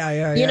away. Yeah.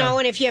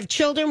 And if you have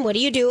children, what do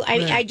you do?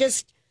 I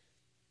just...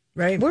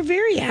 Right. We're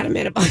very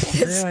adamant about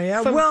this. Yeah.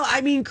 Well,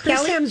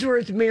 Chris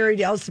Hemsworth married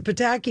Elsa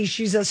Pataki.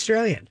 She's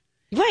Australian.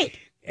 Right.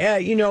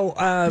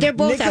 They're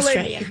both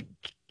Australian.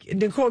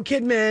 Nicole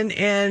Kidman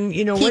and,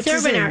 Keith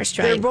Urban are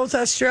Australian. They're both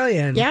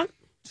Australian. Yeah.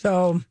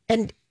 So.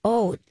 And,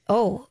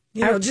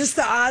 just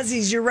the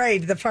Aussies, you're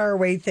right, the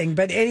faraway thing.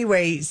 But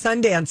anyway,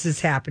 Sundance is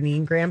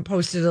happening. Grant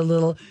posted a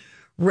little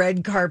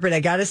red carpet.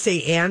 I got to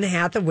say, Anne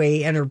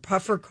Hathaway and her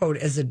puffer coat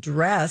as a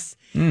dress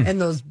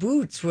and those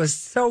boots was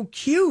so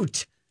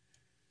cute.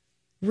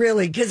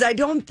 Really, because I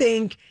don't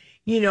think,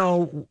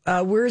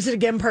 where is it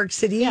again? Park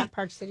City? Yeah,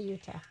 Park City,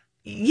 Utah.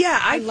 Yeah,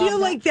 I feel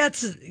like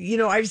that's,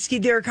 I've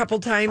skied there a couple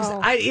times.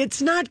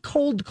 It's not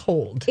cold.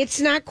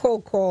 It's not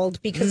cold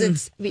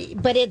because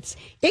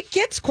it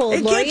gets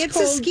cold, Lori. It's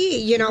a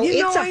ski,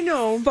 it's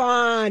a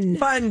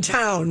fun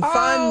town.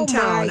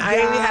 I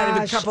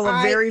had a couple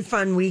of very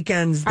fun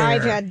weekends there.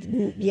 I've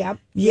had, yep.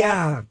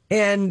 Yeah,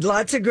 and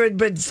lots of good,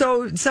 but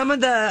so some of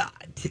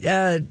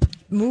the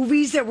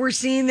movies that we're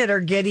seeing that are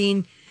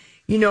getting...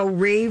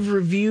 rave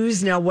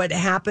reviews. Now, what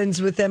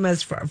happens with them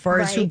as far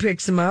as who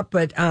picks them up?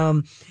 But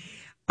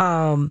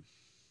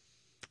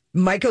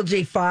Michael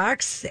J.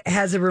 Fox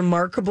has a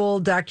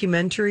remarkable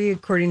documentary,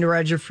 according to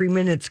Roger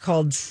Freeman. It's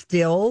called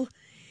Still.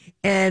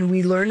 And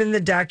we learn in the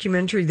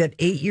documentary that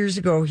 8 years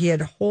ago, he had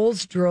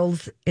holes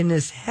drilled in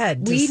his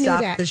head to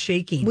stop the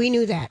shaking. We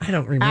knew that. I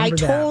don't remember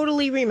that. I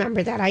totally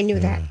remember that. I knew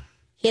that.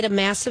 He had a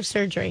massive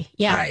surgery.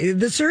 Yeah.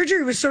 The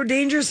surgery was so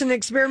dangerous and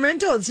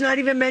experimental. It's not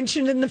even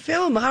mentioned in the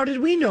film. How did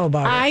we know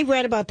about it? I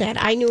read about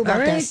that. I knew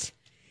about this.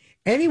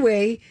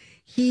 Anyway,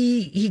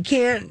 he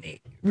can't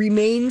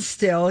remain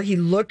still. He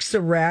looks a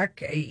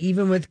wreck.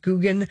 Even with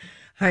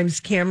Guggenheim's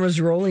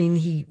cameras rolling,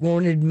 he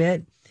won't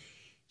admit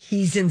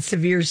he's in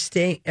severe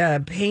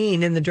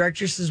pain. And the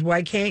director says,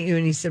 why can't you?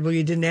 And he said, well,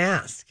 you didn't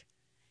ask.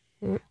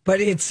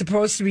 But it's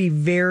supposed to be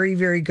very,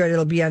 very good.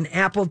 It'll be on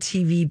Apple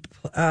TV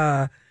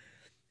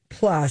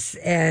Plus,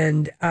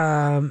 and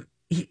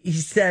he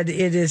said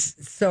it is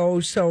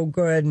so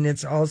good, and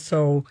it's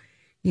also,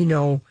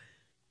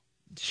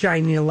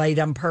 shining a light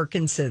on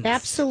Parkinson's.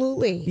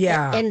 Absolutely,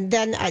 yeah. And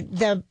then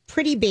the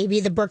Pretty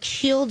Baby, the Brooke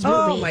Shields movie.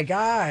 Oh my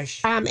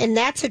gosh! And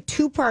that's a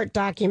 2-part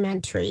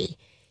documentary.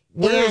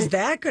 Where is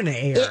that going to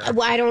air?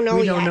 I don't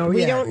know yet.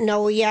 We don't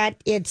know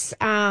yet. It's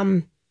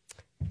I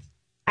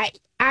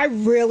I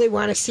really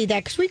want to see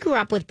that because we grew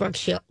up with Brooke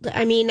Shields.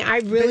 I mean, I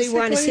really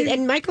want to see it.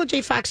 And Michael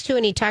J. Fox, too.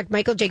 And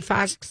Michael J.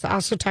 Fox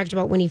also talked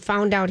about when he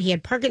found out he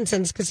had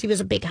Parkinson's because he was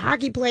a big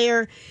hockey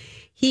player.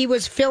 He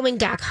was filming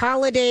Doc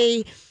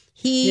Holliday.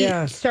 He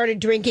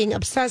started drinking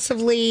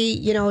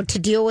obsessively, to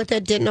deal with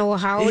it. Didn't know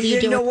how. He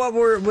didn't know what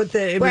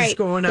was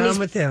going on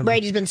with him.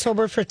 Right. He's been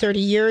sober for 30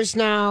 years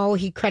now.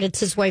 He credits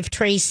his wife,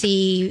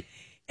 Tracy.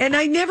 And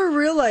I never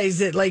realized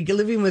that, like,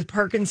 living with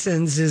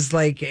Parkinson's is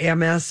like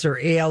MS or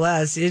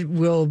ALS. It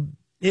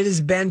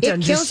is bent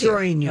on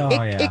destroying you.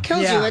 It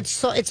kills you.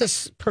 It's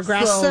a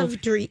progressive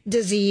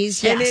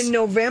disease. Yes. And in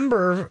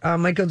November,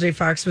 Michael J.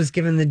 Fox was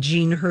given the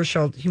Jean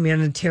Hersholt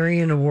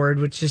Humanitarian Award,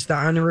 which is the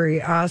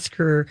honorary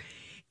Oscar.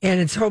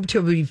 And it's hoped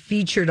to be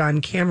featured on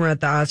camera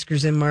at the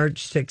Oscars in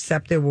March to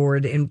accept the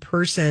award in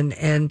person.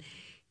 And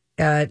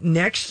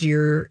next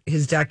year,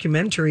 his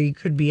documentary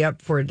could be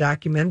up for a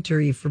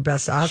documentary for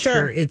Best Oscar.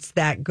 Sure. It's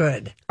that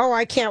good. Oh,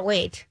 I can't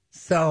wait.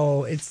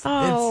 So it's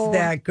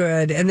that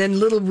good. And then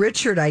Little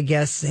Richard, I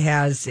guess,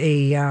 has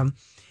a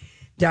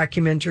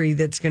documentary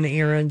that's going to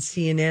air on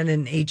CNN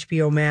and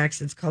HBO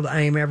Max. It's called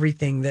I Am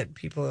Everything, that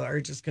people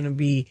are just going to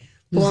be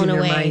losing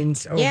their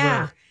minds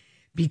over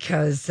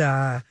because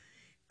that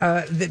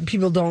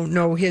people don't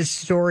know his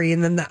story.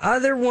 And then the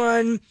other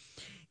one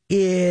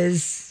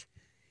is...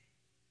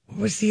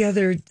 What's the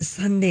other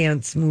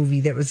Sundance movie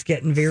that was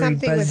getting very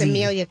Something buzzy? with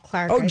Amelia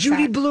Clark. Oh,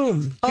 Judy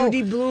Blume.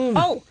 Judy Blume.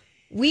 Oh,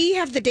 we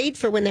have the date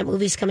for when that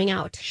movie's coming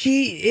out.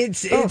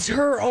 It's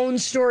her own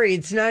story.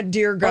 It's not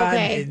Dear God.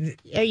 Okay.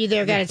 Are you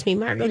there, God? It's me,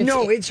 Margaret.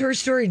 No, it's her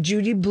story,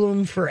 Judy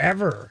Blume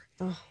Forever.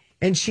 Oh.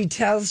 And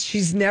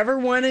she's never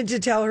wanted to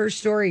tell her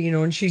story,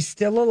 and she's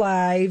still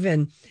alive.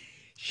 And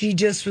she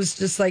just was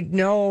just like,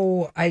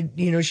 no,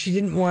 she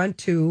didn't want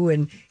to.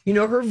 And,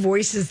 her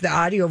voice is the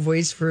audio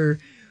voice for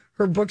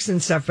her books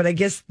and stuff, but I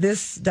guess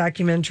this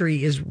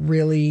documentary is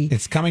really...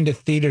 It's coming to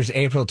theaters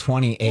April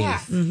 28th. Yeah.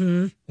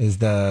 Mm-hmm. Is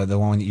the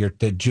one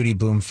the Judy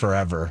Blume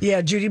Forever.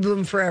 Yeah, Judy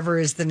Blume Forever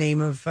is the name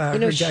of her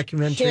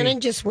documentary. Shannon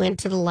just went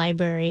to the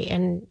library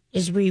and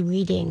is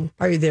rereading.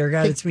 Are you there,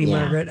 God? It's me,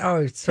 Margaret.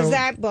 Oh, so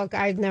that book,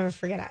 I'd never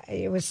forget.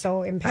 It was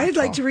so impactful. I'd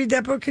like to read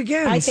that book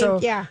again. I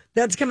think,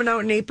 that's coming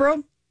out in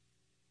April.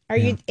 Are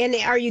you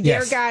there,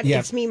 yes. God? Yep.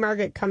 It's Me,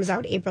 Margaret comes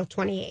out April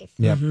 28th.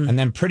 Yep. Mm-hmm. And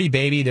then Pretty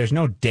Baby, there's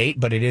no date,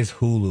 but it is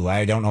Hulu.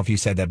 I don't know if you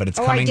said that, but it's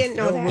coming. I didn't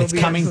know that. It's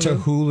coming to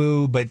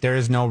Hulu, but there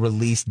is no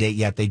release date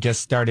yet. They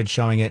just started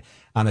showing it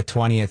on the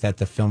 20th at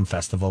the film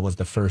festival was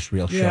the first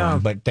real showing.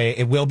 But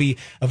it will be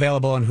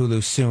available on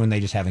Hulu soon. They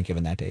just haven't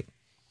given that date.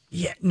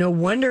 Yeah, no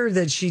wonder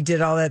that she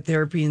did all that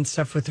therapy and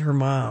stuff with her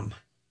mom.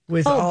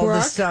 With all Brooke?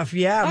 the stuff.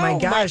 Yeah, my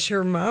gosh,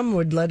 her mom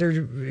was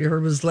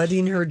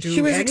letting her do she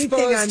was anything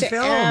exposed on to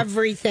film.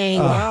 Everything.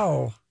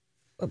 Wow.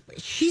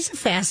 She's a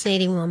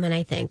fascinating woman,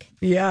 I think.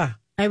 Yeah.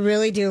 I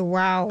really do.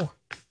 Wow.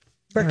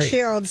 Brooke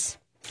Shields.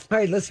 All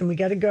right, listen, we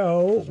got to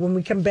go. When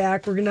we come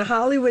back, we're going to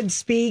Hollywood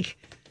speak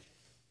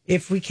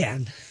if we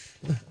can.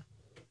 All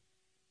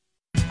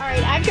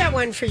right, I've got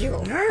one for you.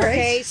 All right.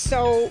 Okay,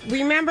 so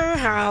remember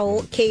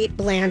how Kate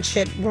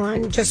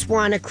Blanchett just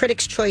won a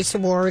Critics' Choice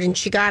Award, and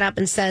she got up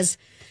and says,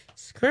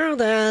 screw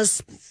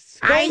this.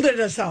 Scolded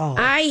us all.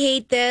 I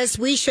hate this.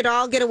 We should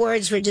all get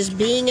awards for just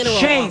being in a role.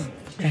 Shame.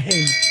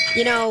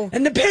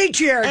 And the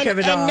patriarch of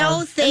it all. And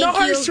no thank and the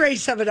you. horse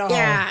race of it all.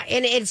 Yeah,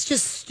 and it's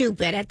just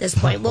stupid at this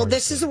point. Well,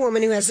 this is a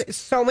woman who has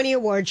so many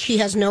awards, she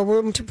has no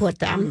room to put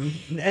them.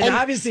 And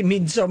obviously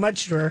means so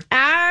much to her.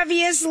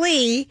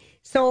 Obviously.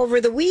 So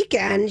over the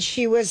weekend,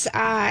 she was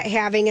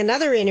having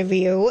another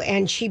interview,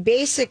 and she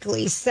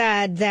basically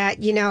said that,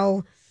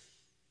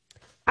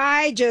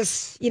 I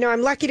just,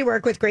 I'm lucky to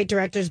work with great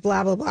directors,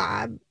 blah, blah,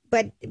 blah.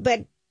 But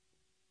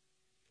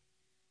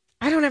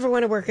I don't ever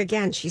want to work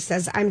again. She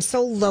says, I'm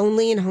so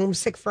lonely and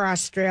homesick for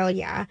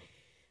Australia.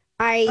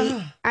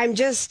 I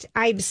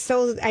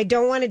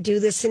don't want to do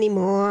this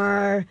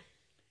anymore.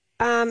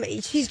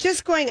 She's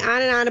just going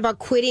on and on about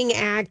quitting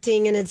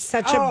acting, and it's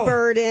such a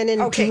burden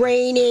and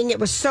draining. It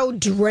was so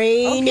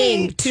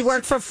draining to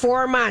work for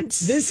 4 months.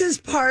 This is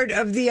part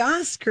of the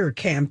Oscar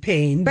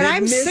campaign. But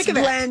I'm sick of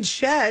it.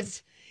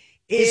 Blanchett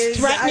is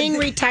threatening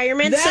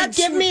retirement. So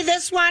give me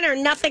this one or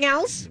nothing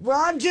else. Well,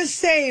 I'm just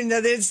saying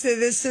that this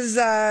is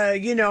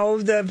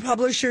the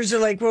publishers are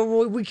like,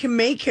 well, we can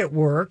make it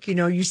work.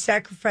 You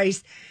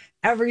sacrifice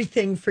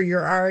everything for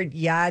your art,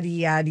 yada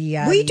yada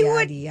yada. We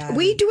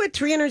do it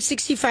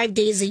 365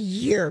 days a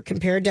year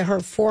compared to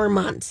her 4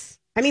 months.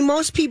 I mean,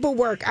 most people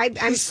work.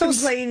 I'm so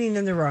complaining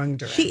in the wrong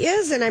direction. She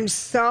is, and I'm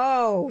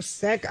so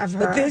sick of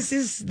her. But this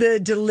is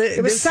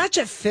It was such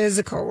a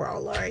physical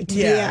role, Lori, to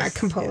be a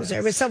composer.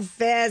 It was so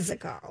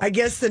physical. I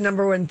guess the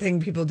number one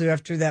thing people do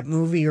after that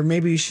movie, or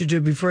maybe you should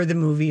do before the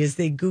movie, is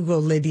they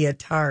Google Lydia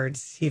Tarr to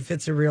see if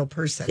it's a real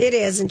person. It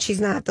is, and she's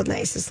not the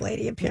nicest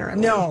lady,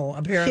 apparently. No,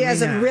 apparently she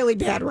has not. a really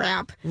bad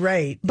rap.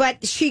 Right.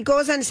 But she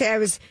goes on to say, it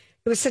was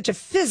such a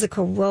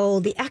physical role.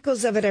 The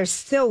echoes of it are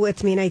still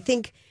with me, and I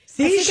think...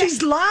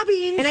 she's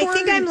lobbying and for I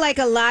think I'm like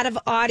a lot of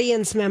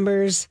audience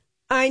members.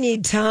 I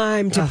need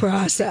time to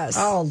process.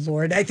 Oh,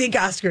 Lord. I think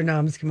Oscar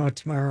noms come out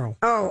tomorrow.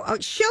 Oh,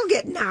 she'll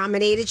get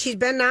nominated. She's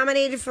been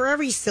nominated for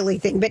every silly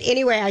thing. But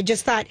anyway, I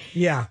just thought,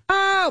 yeah.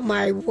 Oh,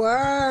 my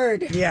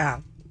word.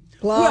 Yeah.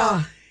 Blah.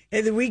 Well,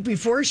 and the week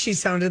before, she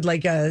sounded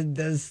like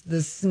the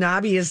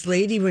snobbiest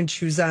lady when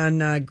she was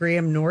on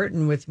Graham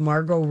Norton with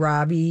Margot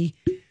Robbie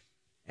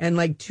and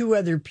like two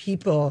other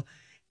people.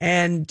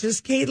 And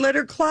just Kate let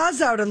her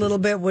claws out a little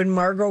bit when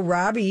Margot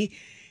Robbie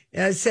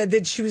said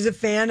that she was a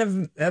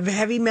fan of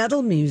heavy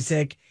metal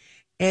music.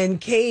 And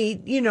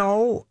Kate,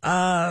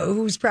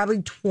 who's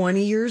probably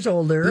 20 years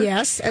older.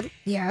 Yes.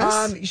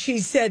 She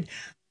said,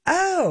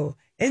 oh,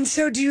 and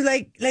so do you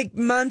like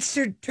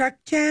monster truck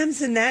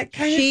jams and that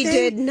kind of thing? She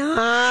did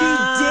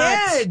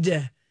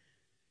not.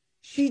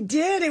 She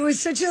did. It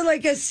was such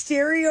a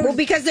stereo. Well,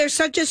 because there's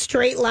such a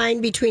straight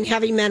line between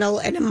heavy metal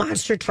and a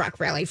monster truck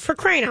rally, for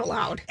crying out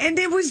loud. And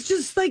it was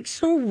just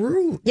so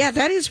rude. Yeah,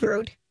 that is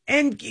rude.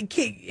 And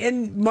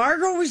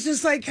Margot was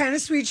just kind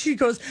of sweet.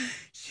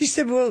 She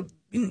said, well,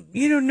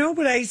 no,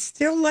 but I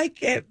still like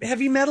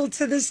heavy metal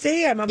to this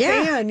day. I'm a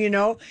fan,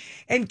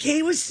 And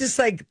Kate was just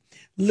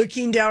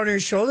looking down her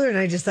shoulder. And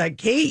I just thought,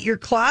 Kate, your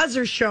claws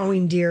are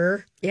showing,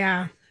 dear.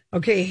 Yeah.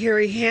 Okay,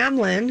 Harry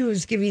Hamlin,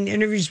 who's giving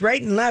interviews right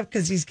and left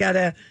because he's got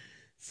a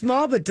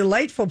small but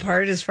delightful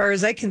part, as far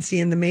as I can see,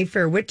 in the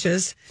Mayfair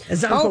Witches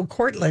as Uncle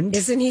Cortland.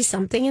 Isn't he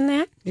something in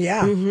that?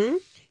 Yeah. Mm-hmm.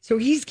 So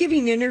he's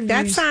giving interviews.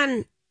 That's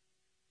on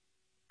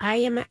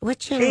what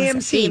channel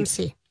AMC. is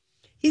it? AMC.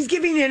 He's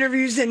giving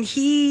interviews, and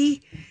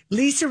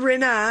Lisa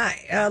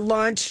Rinna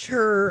launched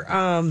her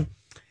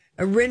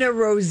Rinna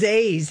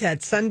Rosés at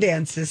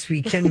Sundance this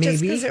weekend, maybe.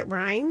 Just because it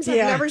rhymes? Yeah.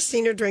 I've never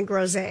seen her drink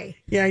rosé.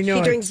 Yeah, I know.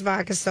 She drinks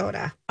vodka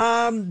soda.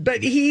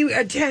 But he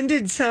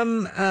attended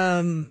some,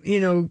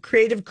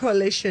 creative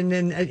coalition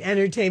and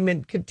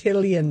entertainment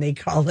cotillion, they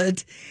call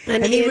it.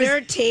 An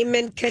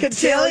entertainment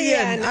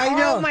cotillion. I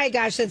know. Oh, my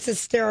gosh, that's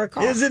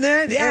hysterical. Isn't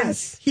it?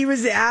 Yes. And he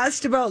was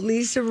asked about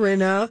Lisa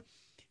Rinna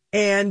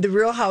and the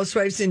Real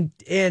Housewives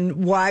and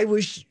why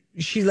was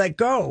she let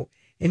go.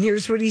 And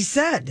here's what he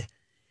said.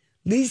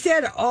 Lisa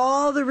had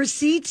all the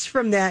receipts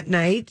from that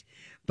night,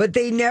 but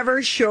they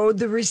never showed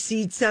the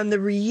receipts on the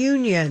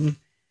reunion.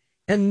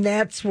 And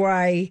that's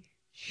why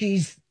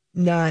she's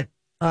not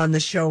on the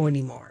show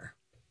anymore.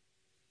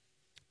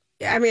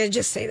 I'm going to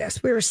just say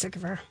this. We were sick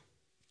of her.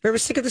 We were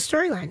sick of the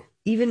storyline.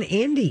 Even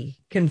Andy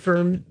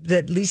confirmed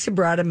that Lisa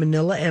brought a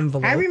manila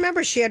envelope. I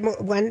remember she had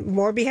one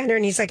more behind her,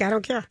 and he's like, I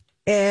don't care.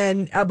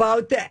 And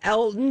about the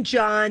Elton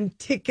John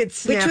ticket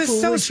snafu, which was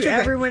so stupid.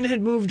 Everyone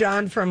had moved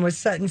on from, was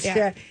Sutton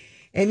Stat.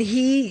 And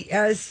he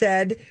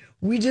said,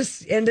 we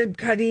just ended up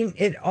cutting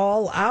it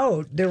all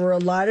out. There were a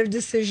lot of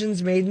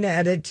decisions made in the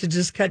edit to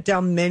just cut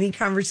down many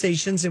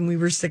conversations, and we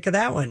were sick of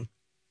that one.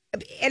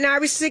 And I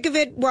was sick of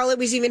it while it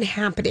was even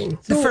happening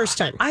the first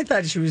time. I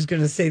thought she was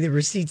going to say the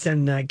receipts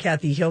on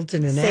Kathy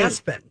Hilton and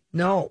Aspen.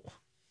 No.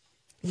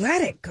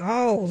 Let it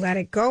go. Let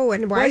it go.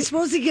 And why? Well, I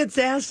suppose he gets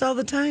asked all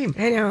the time.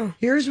 I know.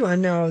 Here's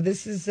one. No,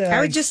 this is... I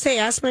would just say,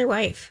 ask my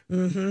wife.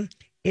 Mm-hmm.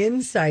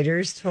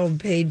 Insiders told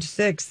Page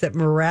Six that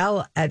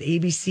morale at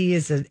ABC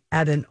is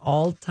at an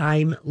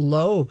all-time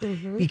low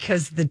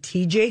because the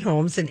TJ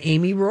Holmes and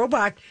Amy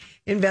Robach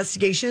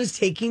investigation is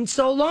taking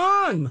so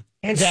long.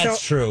 And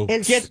that's true.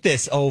 And get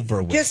this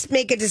over with. Just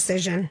make a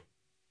decision.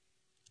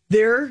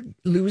 They're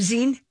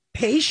losing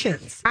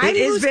patience. It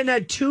has been a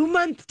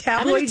 2-month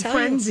tabloid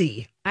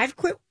frenzy. I've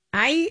quit.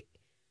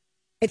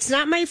 It's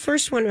not my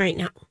first one right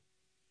now.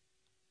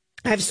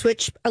 I've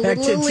switched a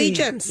little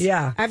allegiance.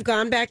 Yeah. I've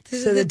gone back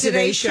to the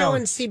Today Show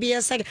and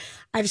CBS.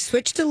 I've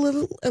switched a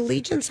little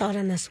allegiance out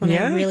on this one.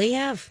 Yeah. I really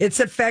have. It's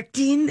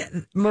affecting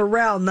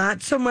morale,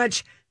 not so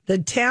much the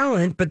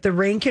talent, but the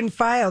rank and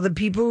file, the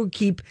people who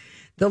keep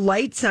the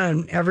lights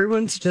on.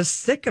 Everyone's just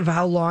sick of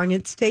how long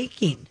it's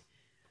taking.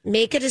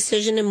 Make a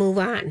decision and move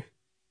on.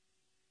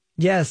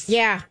 Yes.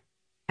 Yeah.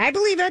 I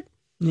believe it.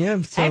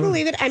 Yeah. So. I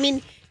believe it. I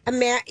mean,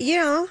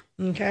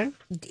 Okay.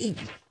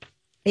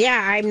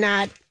 Yeah, I'm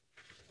not.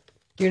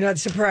 You're not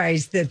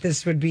surprised that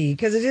this would be,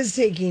 because it is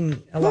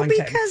taking a long time.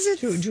 Well, because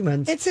it's 2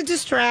 months. It's a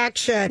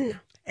distraction.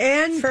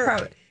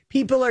 And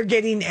people are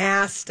getting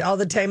asked all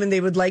the time, and they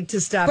would like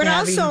to stop. But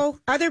also,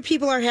 other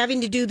people are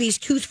having to do these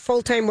 2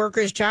 full-time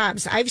workers'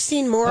 jobs. I've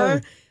seen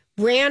more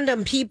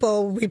random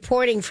people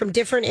reporting from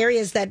different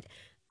areas that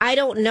I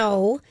don't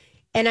know,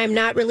 and I'm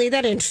not really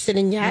that interested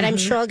in yet. I'm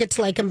sure I'll get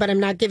to like them, but I'm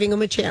not giving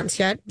them a chance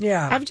yet.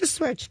 Yeah. I've just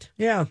switched.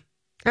 Yeah.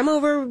 I'm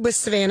over with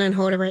Savannah and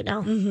Hoda right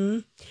now. Mm-hmm.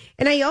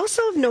 And I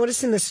also have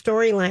noticed in the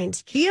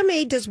storylines,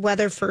 GMA does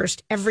weather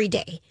first every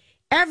day.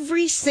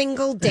 Every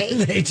single day.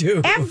 They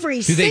do.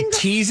 Do they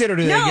tease it or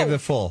do they give the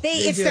full?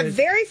 It's the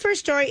very first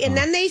story, and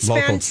then they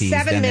spend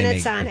 7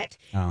 minutes on it.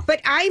 Oh.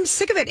 But I'm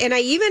sick of it. And I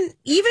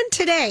even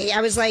today,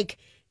 I was like,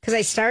 because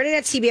I started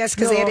at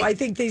CBS. I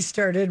think they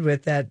started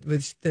with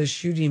the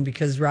shooting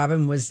because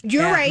Robin was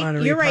You're right.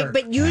 Park.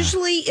 But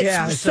usually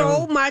it's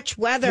so much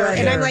weather.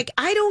 And I'm like,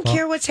 I don't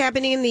care what's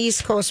happening in the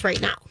East Coast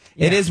right now.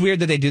 It is weird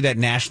that they do that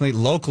nationally.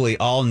 Locally,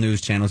 all news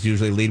channels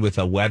usually lead with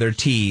a weather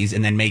tease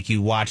and then make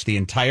you watch the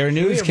entire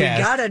newscast.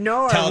 We gotta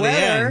know our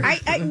weather.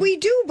 We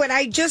do, but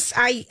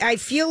I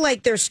feel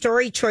like their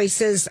story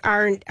choices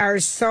are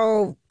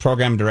so.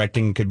 Program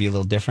directing could be a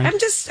little different.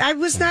 I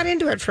was not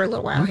into it for a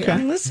little while here.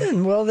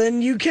 Listen, well,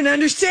 then you can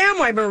understand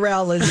why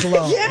morale is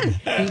low. Yeah.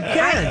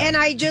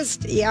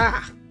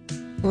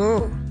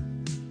 Oh.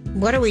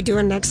 What are we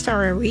doing next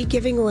hour? Are we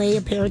giving away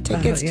a pair of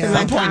tickets to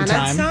Montana?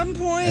 At some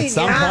point.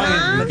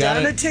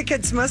 Madonna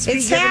tickets must be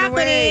given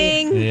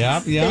away. It's happening.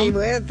 Yep. Stay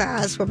with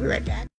us. We'll be right back.